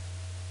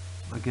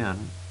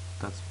 again,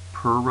 that's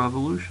per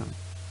revolution,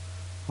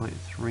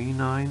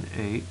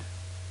 0.398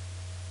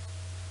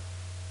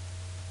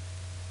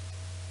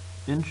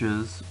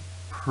 inches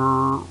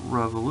per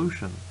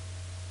revolution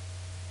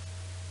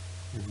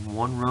in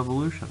one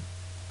revolution.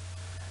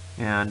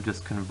 And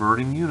just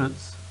converting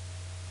units,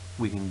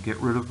 we can get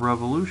rid of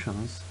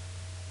revolutions.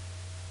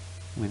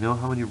 We know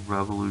how many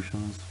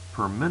revolutions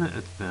per minute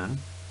it's been.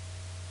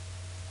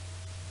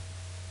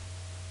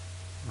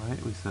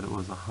 Right, we said it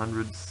was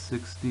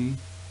 160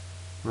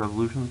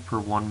 revolutions per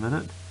 1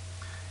 minute.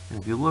 And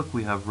if you look,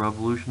 we have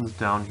revolutions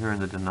down here in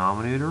the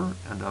denominator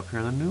and up here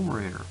in the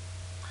numerator.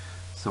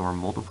 So we're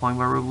multiplying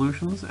by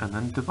revolutions and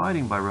then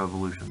dividing by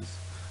revolutions.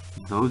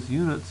 Those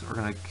units are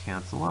going to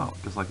cancel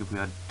out, just like if we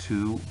had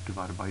 2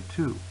 divided by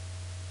 2.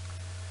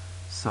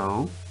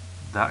 So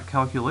that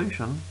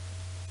calculation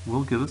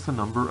will give us a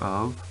number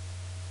of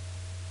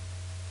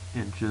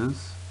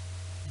inches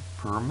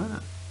per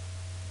minute.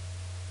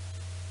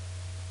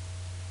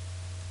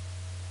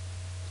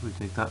 So we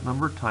take that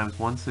number times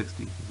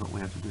 160 is what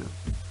we have to do.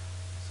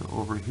 So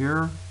over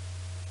here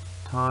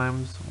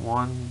times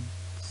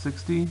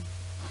 160,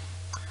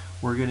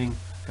 we're getting,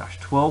 gosh,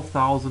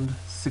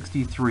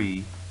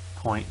 12,063.716.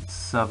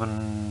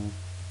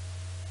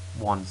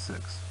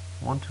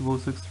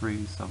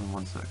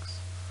 12063.716.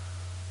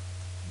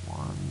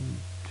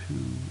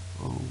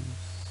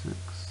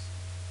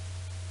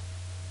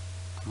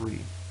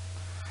 12063.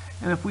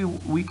 And if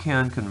we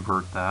can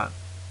convert that,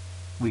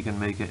 we can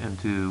make it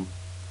into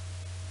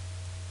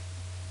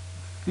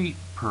feet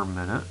per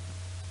minute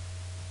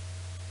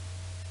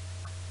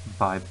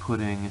by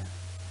putting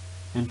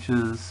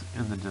inches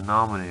in the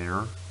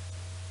denominator,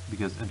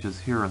 because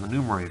inches here in the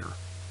numerator.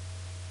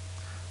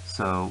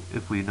 So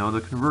if we know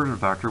the conversion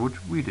factor,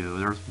 which we do,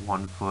 there's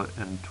 1 foot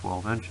and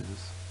 12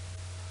 inches,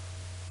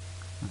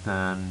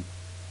 then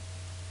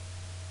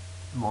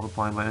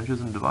multiplying by inches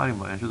and dividing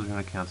by inches are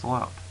going to cancel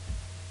out.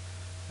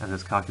 And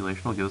this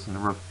calculation will give us a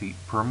number of feet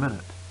per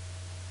minute.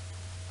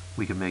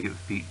 We can make it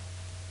feet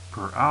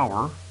per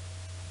hour.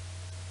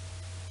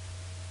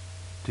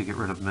 To get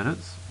rid of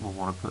minutes, we'll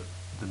want to put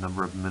the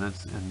number of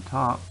minutes in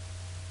top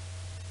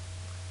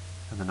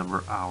and the number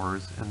of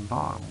hours in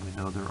bottom. We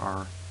know there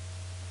are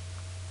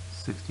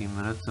 60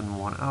 minutes in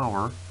 1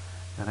 hour.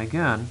 And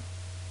again,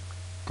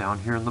 down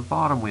here in the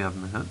bottom we have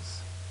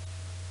minutes,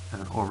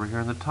 and over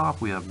here in the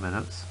top we have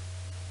minutes.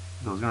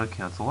 Those are going to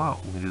cancel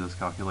out when we do this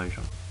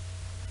calculation.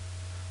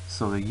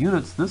 So the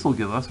units this will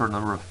give us are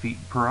number of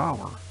feet per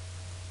hour.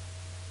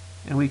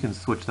 And we can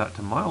switch that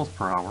to miles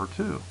per hour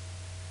too.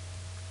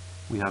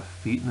 We have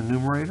feet in the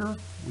numerator,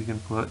 we can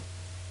put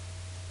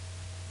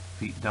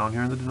feet down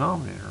here in the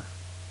denominator.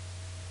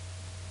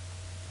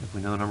 If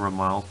we know the number of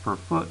miles per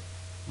foot,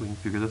 we can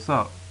figure this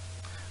out.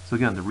 So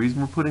again, the reason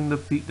we're putting the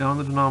feet down in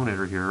the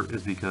denominator here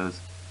is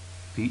because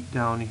feet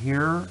down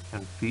here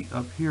and feet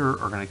up here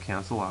are going to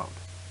cancel out.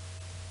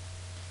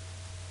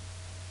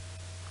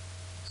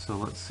 So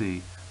let's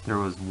see, there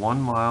was 1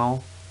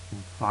 mile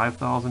and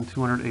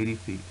 5,280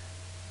 feet.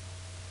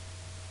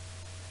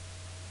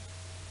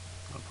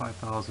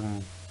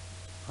 5,000,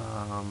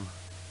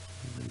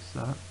 erase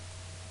that.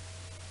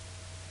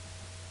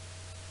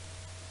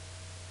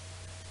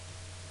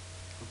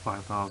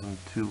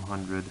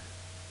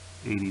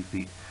 5,280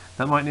 feet.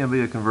 That might not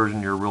be a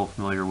conversion you're real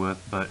familiar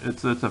with, but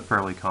it's a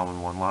fairly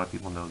common one. A lot of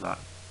people know that.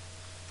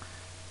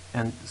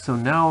 And so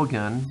now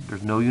again,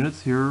 there's no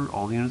units here.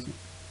 All the units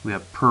we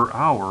have per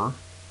hour,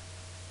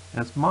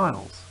 and it's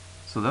miles.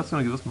 So that's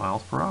going to give us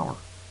miles per hour.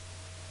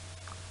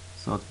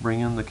 So let's bring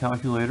in the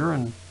calculator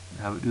and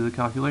have it do the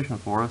calculation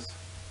for us.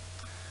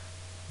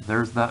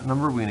 There's that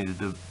number. We needed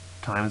to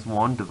times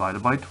 1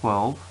 divided by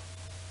 12,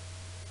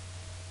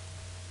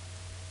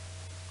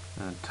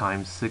 and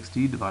times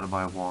 60 divided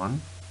by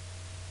 1,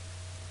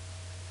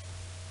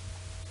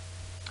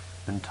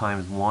 and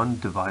times 1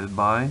 divided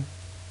by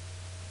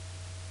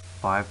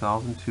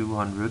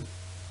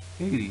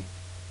 5,280.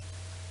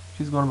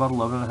 She's going about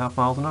 11.5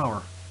 miles an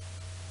hour.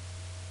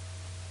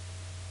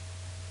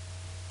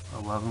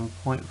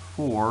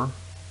 11.4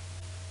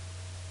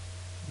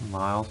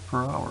 miles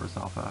per hour is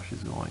how fast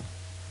she's going.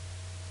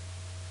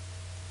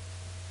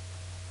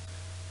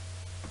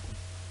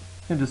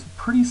 And just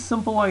pretty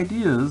simple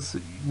ideas.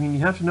 I mean, you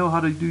have to know how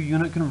to do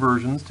unit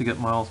conversions to get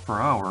miles per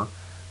hour,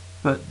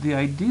 but the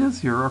ideas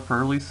here are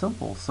fairly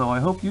simple. So I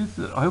hope you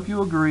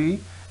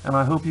agree, and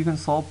I hope you can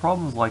solve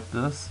problems like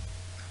this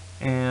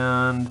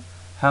and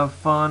have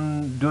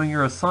fun doing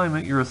your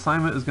assignment. Your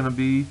assignment is going to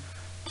be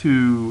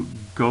to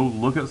go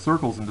look at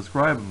circles and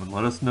describe them, and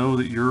let us know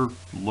that you're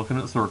looking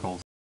at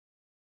circles.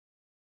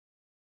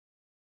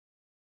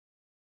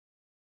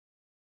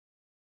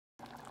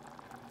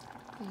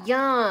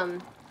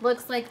 Yum!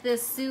 Looks like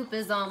this soup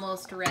is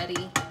almost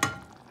ready.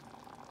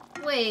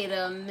 Wait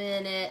a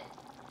minute.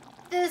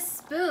 This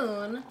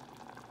spoon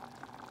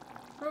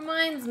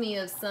reminds me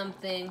of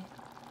something.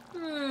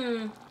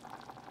 A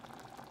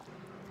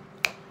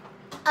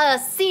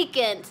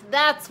secant,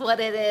 that's what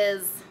it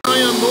is. I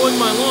am mowing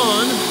my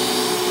lawn,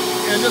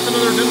 and just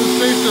another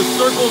demonstration of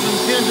circles and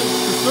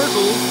tangents to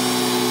circles.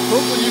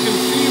 Hopefully you can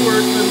see where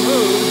it's been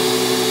mowed.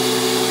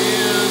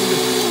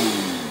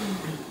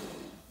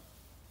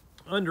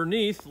 And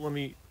underneath, let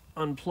me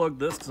unplug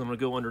this because I'm going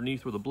to go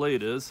underneath where the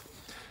blade is.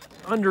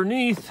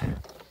 Underneath,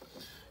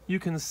 you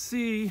can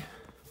see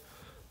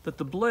that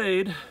the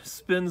blade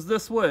spins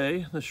this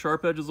way. The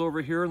sharp edge is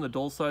over here and the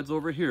dull side's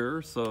over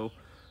here. So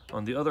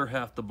on the other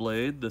half of the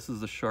blade, this is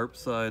the sharp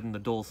side and the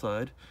dull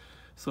side.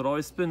 So it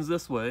always spins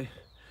this way.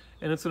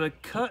 And it's going to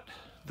cut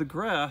the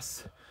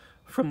grass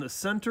from the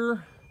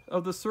center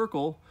of the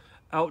circle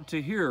out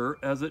to here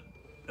as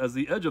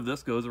the edge of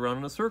this goes around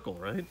in a circle,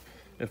 right?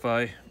 If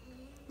I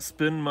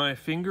spin my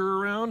finger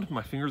around,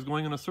 my finger's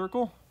going in a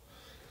circle.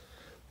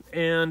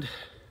 And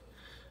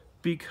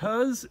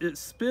because it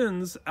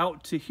spins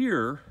out to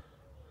here,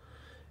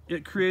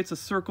 it creates a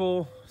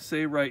circle,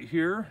 say right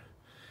here.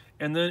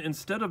 And then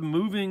instead of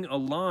moving a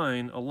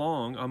line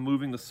along, I'm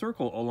moving the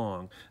circle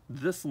along.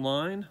 This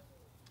line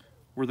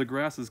where the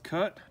grass is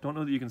cut, don't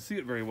know that you can see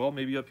it very well,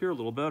 maybe up here a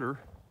little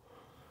better.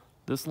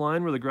 This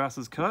line where the grass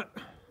is cut,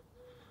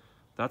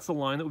 that's the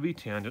line that would be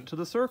tangent to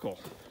the circle.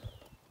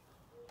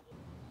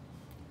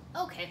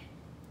 Okay.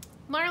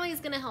 Marley's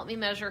gonna help me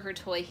measure her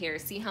toy here,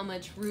 see how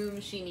much room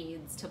she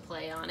needs to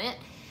play on it.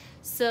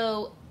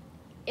 So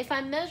if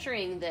I'm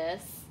measuring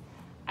this,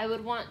 I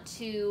would want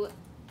to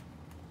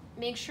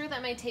make sure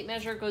that my tape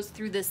measure goes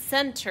through the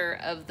center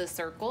of the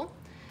circle.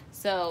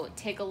 So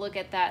take a look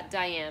at that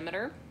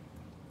diameter.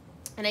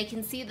 And I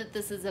can see that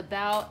this is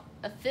about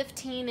a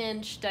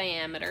 15-inch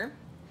diameter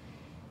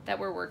that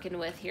we're working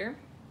with here.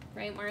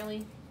 Right,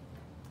 Marley?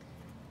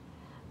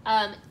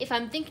 If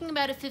I'm thinking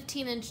about a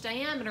 15-inch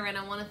diameter and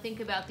I want to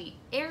think about the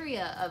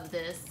area of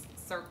this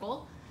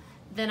circle,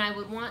 then I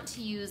would want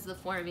to use the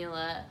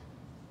formula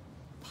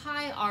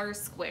pi r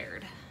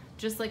squared,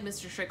 just like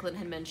Mr. Strickland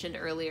had mentioned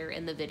earlier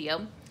in the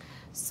video.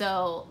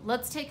 So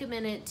let's take a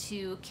minute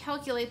to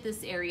calculate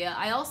this area.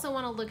 I also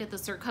want to look at the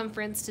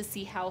circumference to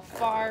see how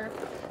far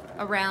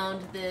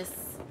around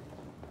this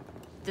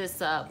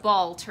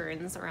ball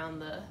turns around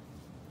the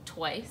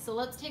toy. So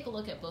let's take a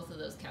look at both of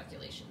those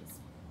calculations.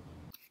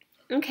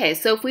 Okay,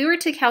 so if we were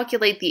to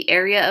calculate the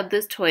area of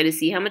this toy to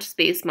see how much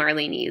space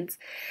Marley needs,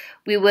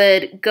 we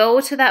would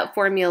go to that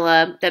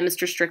formula that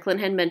Mr.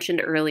 Strickland had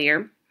mentioned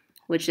earlier,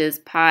 which is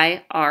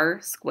pi r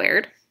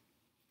squared.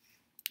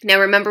 Now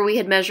remember, we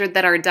had measured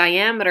that our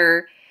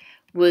diameter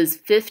was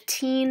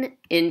 15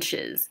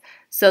 inches.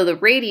 So the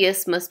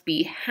radius must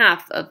be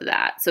half of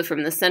that. So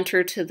from the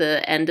center to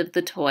the end of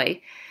the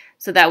toy.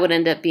 So that would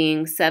end up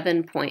being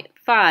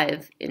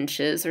 7.5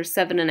 inches or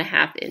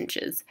 7.5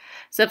 inches.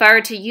 So if I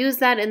were to use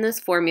that in this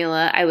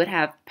formula, I would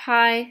have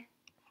pi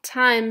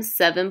times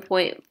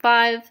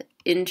 7.5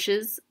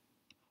 inches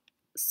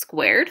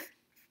squared.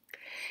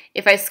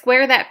 If I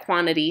square that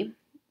quantity,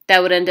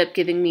 that would end up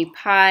giving me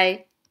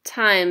pi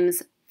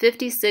times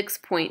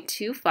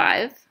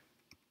 56.25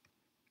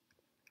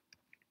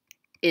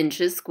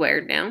 inches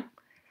squared now.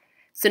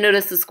 So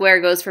notice the square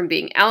goes from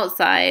being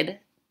outside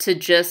to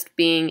just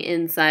being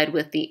inside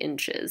with the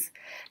inches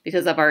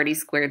because I've already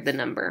squared the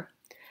number.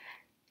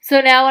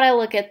 So now when I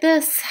look at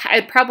this,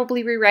 I'd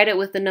probably rewrite it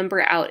with the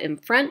number out in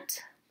front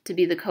to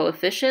be the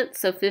coefficient.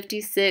 So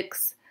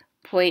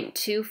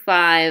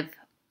 56.25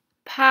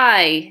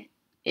 pi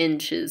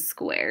inches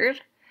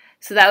squared.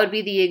 So that would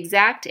be the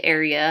exact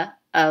area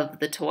of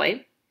the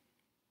toy.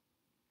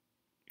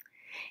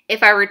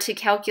 If I were to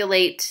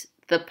calculate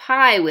the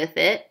pi with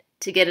it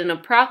to get an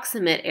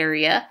approximate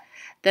area,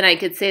 then I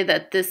could say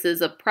that this is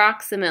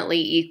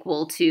approximately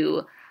equal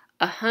to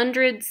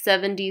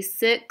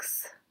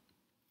 176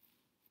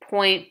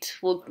 we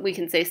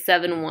can say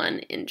 71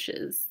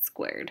 inches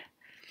squared.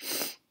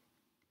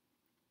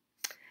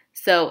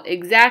 So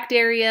exact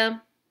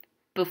area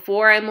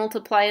before I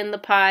multiply in the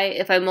pi,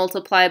 if I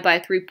multiply by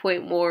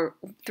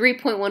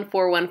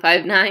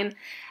 3.14159,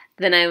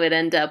 then I would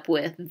end up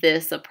with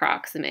this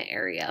approximate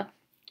area.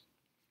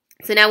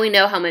 So now we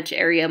know how much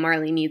area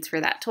Marley needs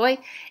for that toy.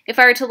 If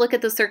I were to look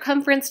at the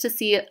circumference to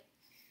see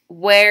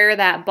where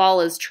that ball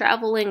is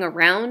traveling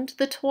around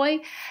the toy,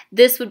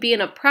 this would be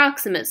an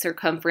approximate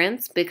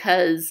circumference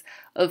because,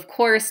 of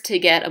course, to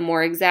get a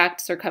more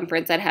exact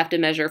circumference, I'd have to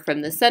measure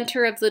from the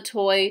center of the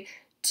toy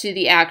to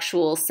the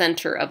actual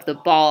center of the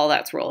ball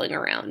that's rolling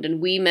around. And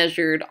we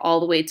measured all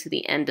the way to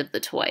the end of the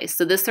toy.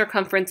 So this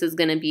circumference is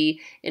going to be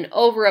an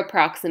over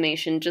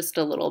approximation just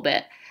a little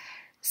bit.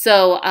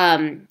 So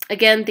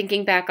again,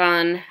 thinking back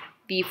on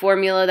the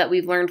formula that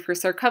we've learned for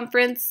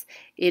circumference,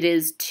 it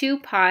is 2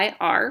 pi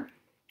r.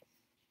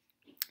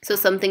 So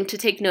something to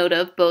take note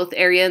of, both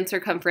area and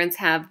circumference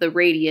have the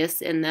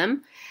radius in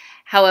them.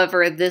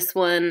 However, this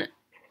one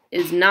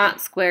is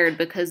not squared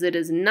because it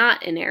is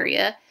not an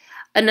area.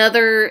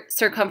 Another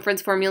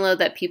circumference formula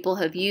that people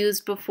have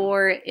used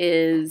before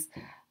is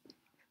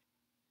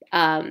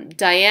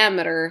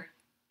diameter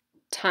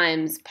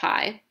times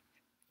pi.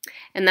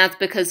 And that's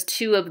because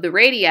 2 of the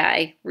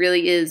radii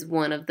really is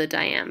 1 of the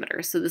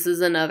diameter. So this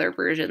is another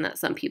version that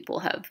some people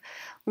have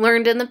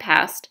learned in the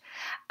past.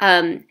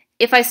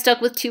 If I stuck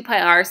with 2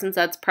 pi r, since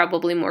that's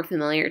probably more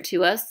familiar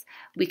to us,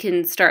 we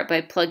can start by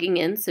plugging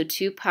in. So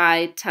 2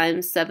 pi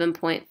times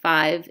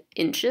 7.5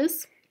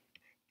 inches.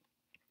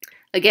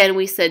 Again,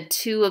 we said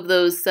 2 of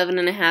those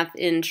 7.5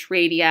 inch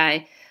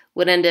radii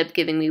would end up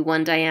giving me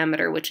 1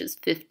 diameter, which is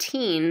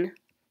 15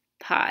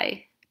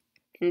 pi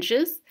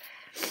inches.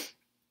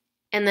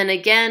 And then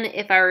again,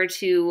 if I were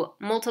to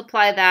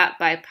multiply that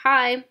by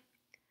pi,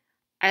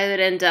 I would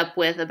end up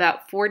with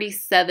about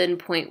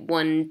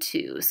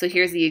 47.12. So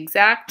here's the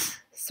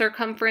exact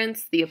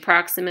circumference. The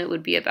approximate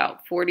would be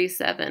about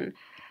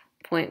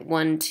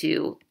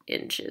 47.12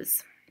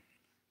 inches.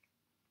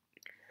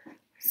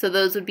 So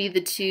those would be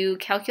the 2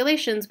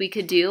 calculations we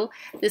could do.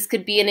 This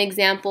could be an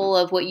example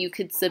of what you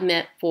could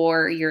submit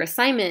for your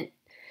assignment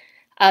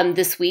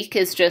this week,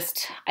 is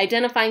just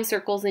identifying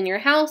circles in your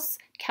house,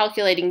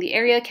 calculating the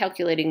area,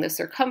 calculating the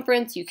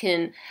circumference. You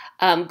can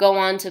go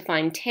on to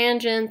find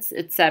tangents,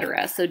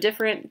 etc. So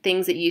different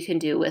things that you can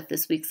do with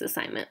this week's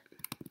assignment.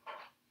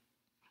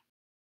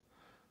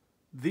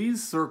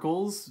 These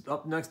circles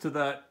up next to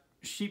that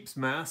sheep's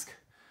mask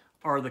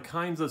are the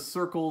kinds of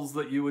circles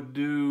that you would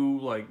do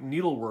like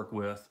needlework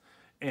with.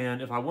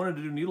 And if I wanted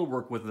to do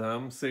needlework with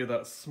them, say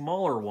that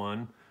smaller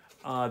one,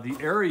 the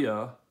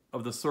area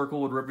of the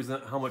circle would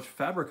represent how much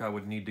fabric I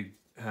would need to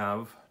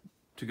have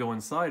to go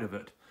inside of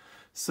it.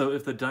 So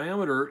if the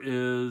diameter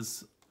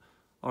is,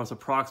 let's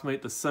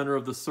approximate the center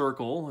of the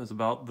circle is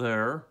about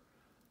there.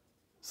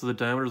 So the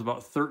diameter is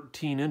about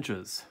 13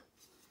 inches.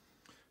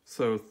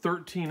 So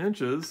 13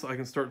 inches, I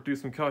can start to do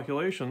some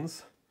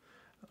calculations.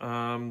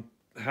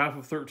 Half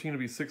of 13 would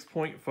be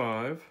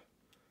 6.5.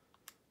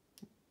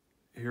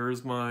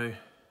 Here's my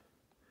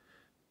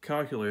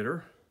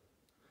calculator.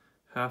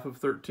 Half of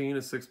 13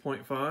 is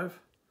 6.5.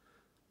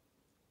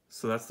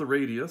 So that's the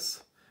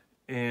radius.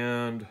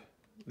 And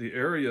the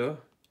area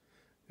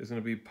is going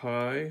to be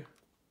pi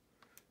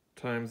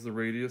times the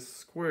radius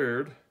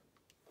squared.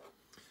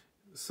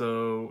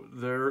 So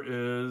there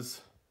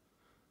is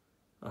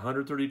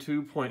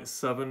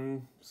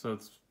 132.7, so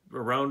it's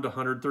around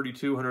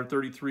 132,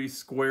 133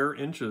 square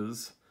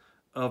inches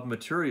of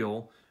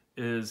material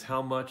is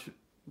how much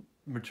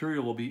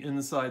material will be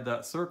inside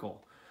that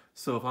circle.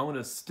 So if I want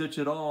to stitch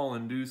it all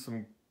and do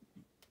some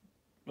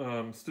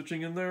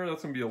stitching in there,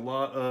 that's going to be a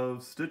lot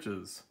of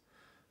stitches.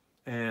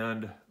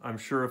 And I'm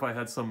sure if I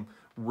had some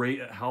rate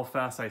at how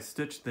fast I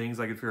stitch things,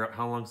 I could figure out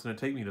how long it's going to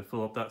take me to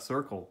fill up that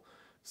circle.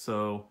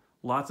 So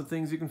lots of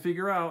things you can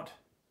figure out.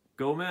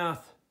 Go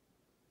math.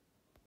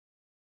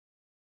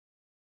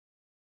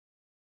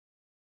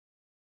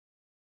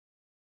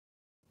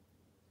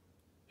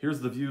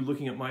 Here's the view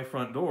looking at my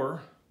front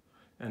door,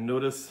 and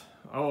notice,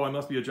 oh, I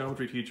must be a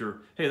geometry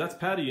teacher. Hey, that's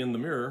Patty in the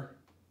mirror.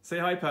 Say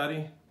hi,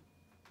 Patty.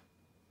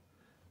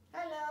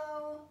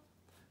 Hello.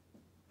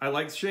 I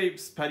like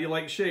shapes. Patty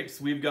likes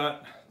shapes. We've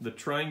got the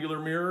triangular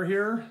mirror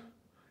here,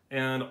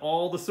 and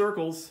all the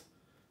circles.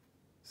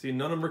 See,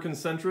 none of them are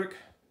concentric.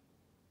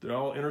 They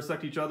all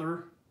intersect each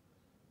other.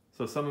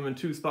 So some of them in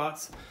 2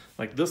 spots.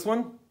 Like this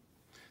one,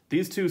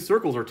 these 2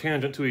 circles are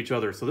tangent to each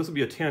other. So this would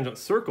be a tangent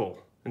circle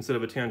instead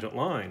of a tangent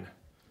line.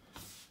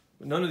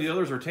 None of the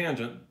others are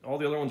tangent. All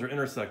the other ones are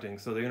intersecting,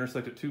 so they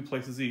intersect at 2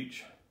 places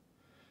each.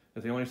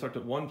 If they only intersect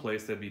at 1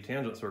 place, they'd be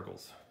tangent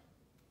circles.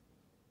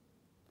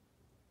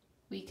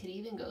 We could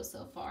even go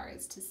so far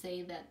as to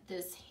say that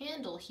this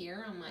handle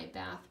here on my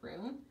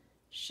bathroom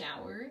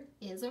shower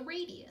is a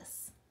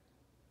radius.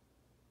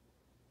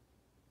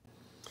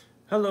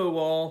 Hello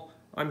all.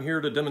 I'm here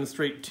to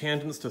demonstrate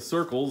tangents to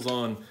circles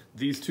on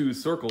these 2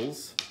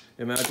 circles.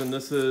 Imagine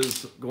this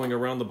is going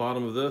around the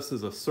bottom of this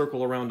is a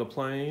circle around a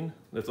plane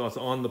that's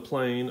on the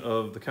plane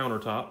of the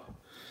countertop.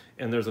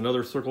 And there's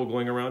another circle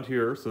going around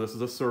here, so this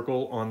is a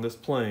circle on this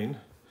plane.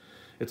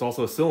 It's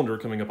also a cylinder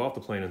coming up off the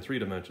plane in 3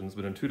 dimensions,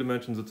 but in 2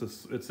 dimensions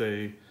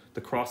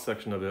the cross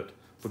section of it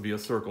would be a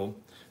circle.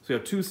 So we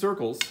have 2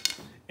 circles,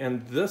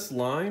 and this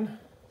line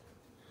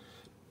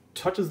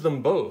touches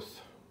them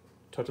both.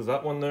 Touches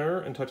that one there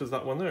and touches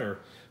that one there.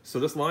 So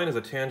this line is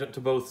a tangent to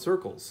both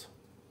circles.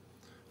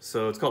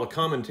 So it's called a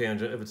common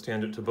tangent if it's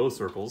tangent to both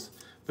circles,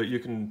 but you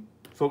can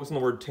focus on the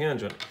word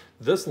tangent.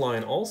 This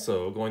line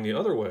also, going the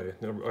other way,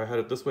 I had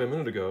it this way a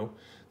minute ago,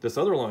 this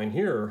other line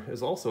here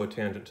is also a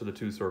tangent to the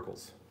 2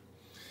 circles.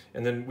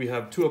 And then we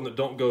have two of them that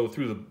don't go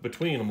through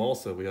between them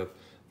also. We have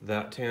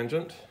that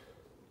tangent,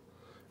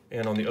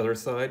 and on the other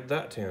side,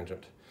 that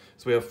tangent.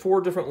 So we have 4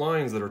 different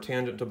lines that are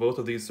tangent to both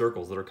of these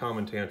circles that are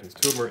common tangents.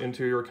 2 of them are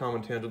interior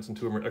common tangents and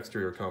 2 of them are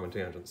exterior common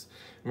tangents.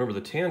 Remember,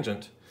 the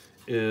tangent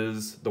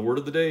is the word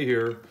of the day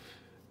here,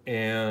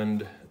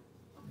 and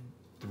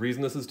the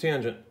reason this is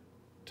tangent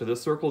to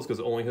this circle is because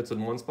it only hits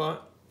in one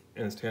spot,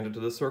 and it's tangent to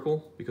this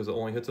circle because it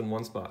only hits in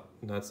one spot,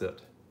 and that's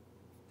it.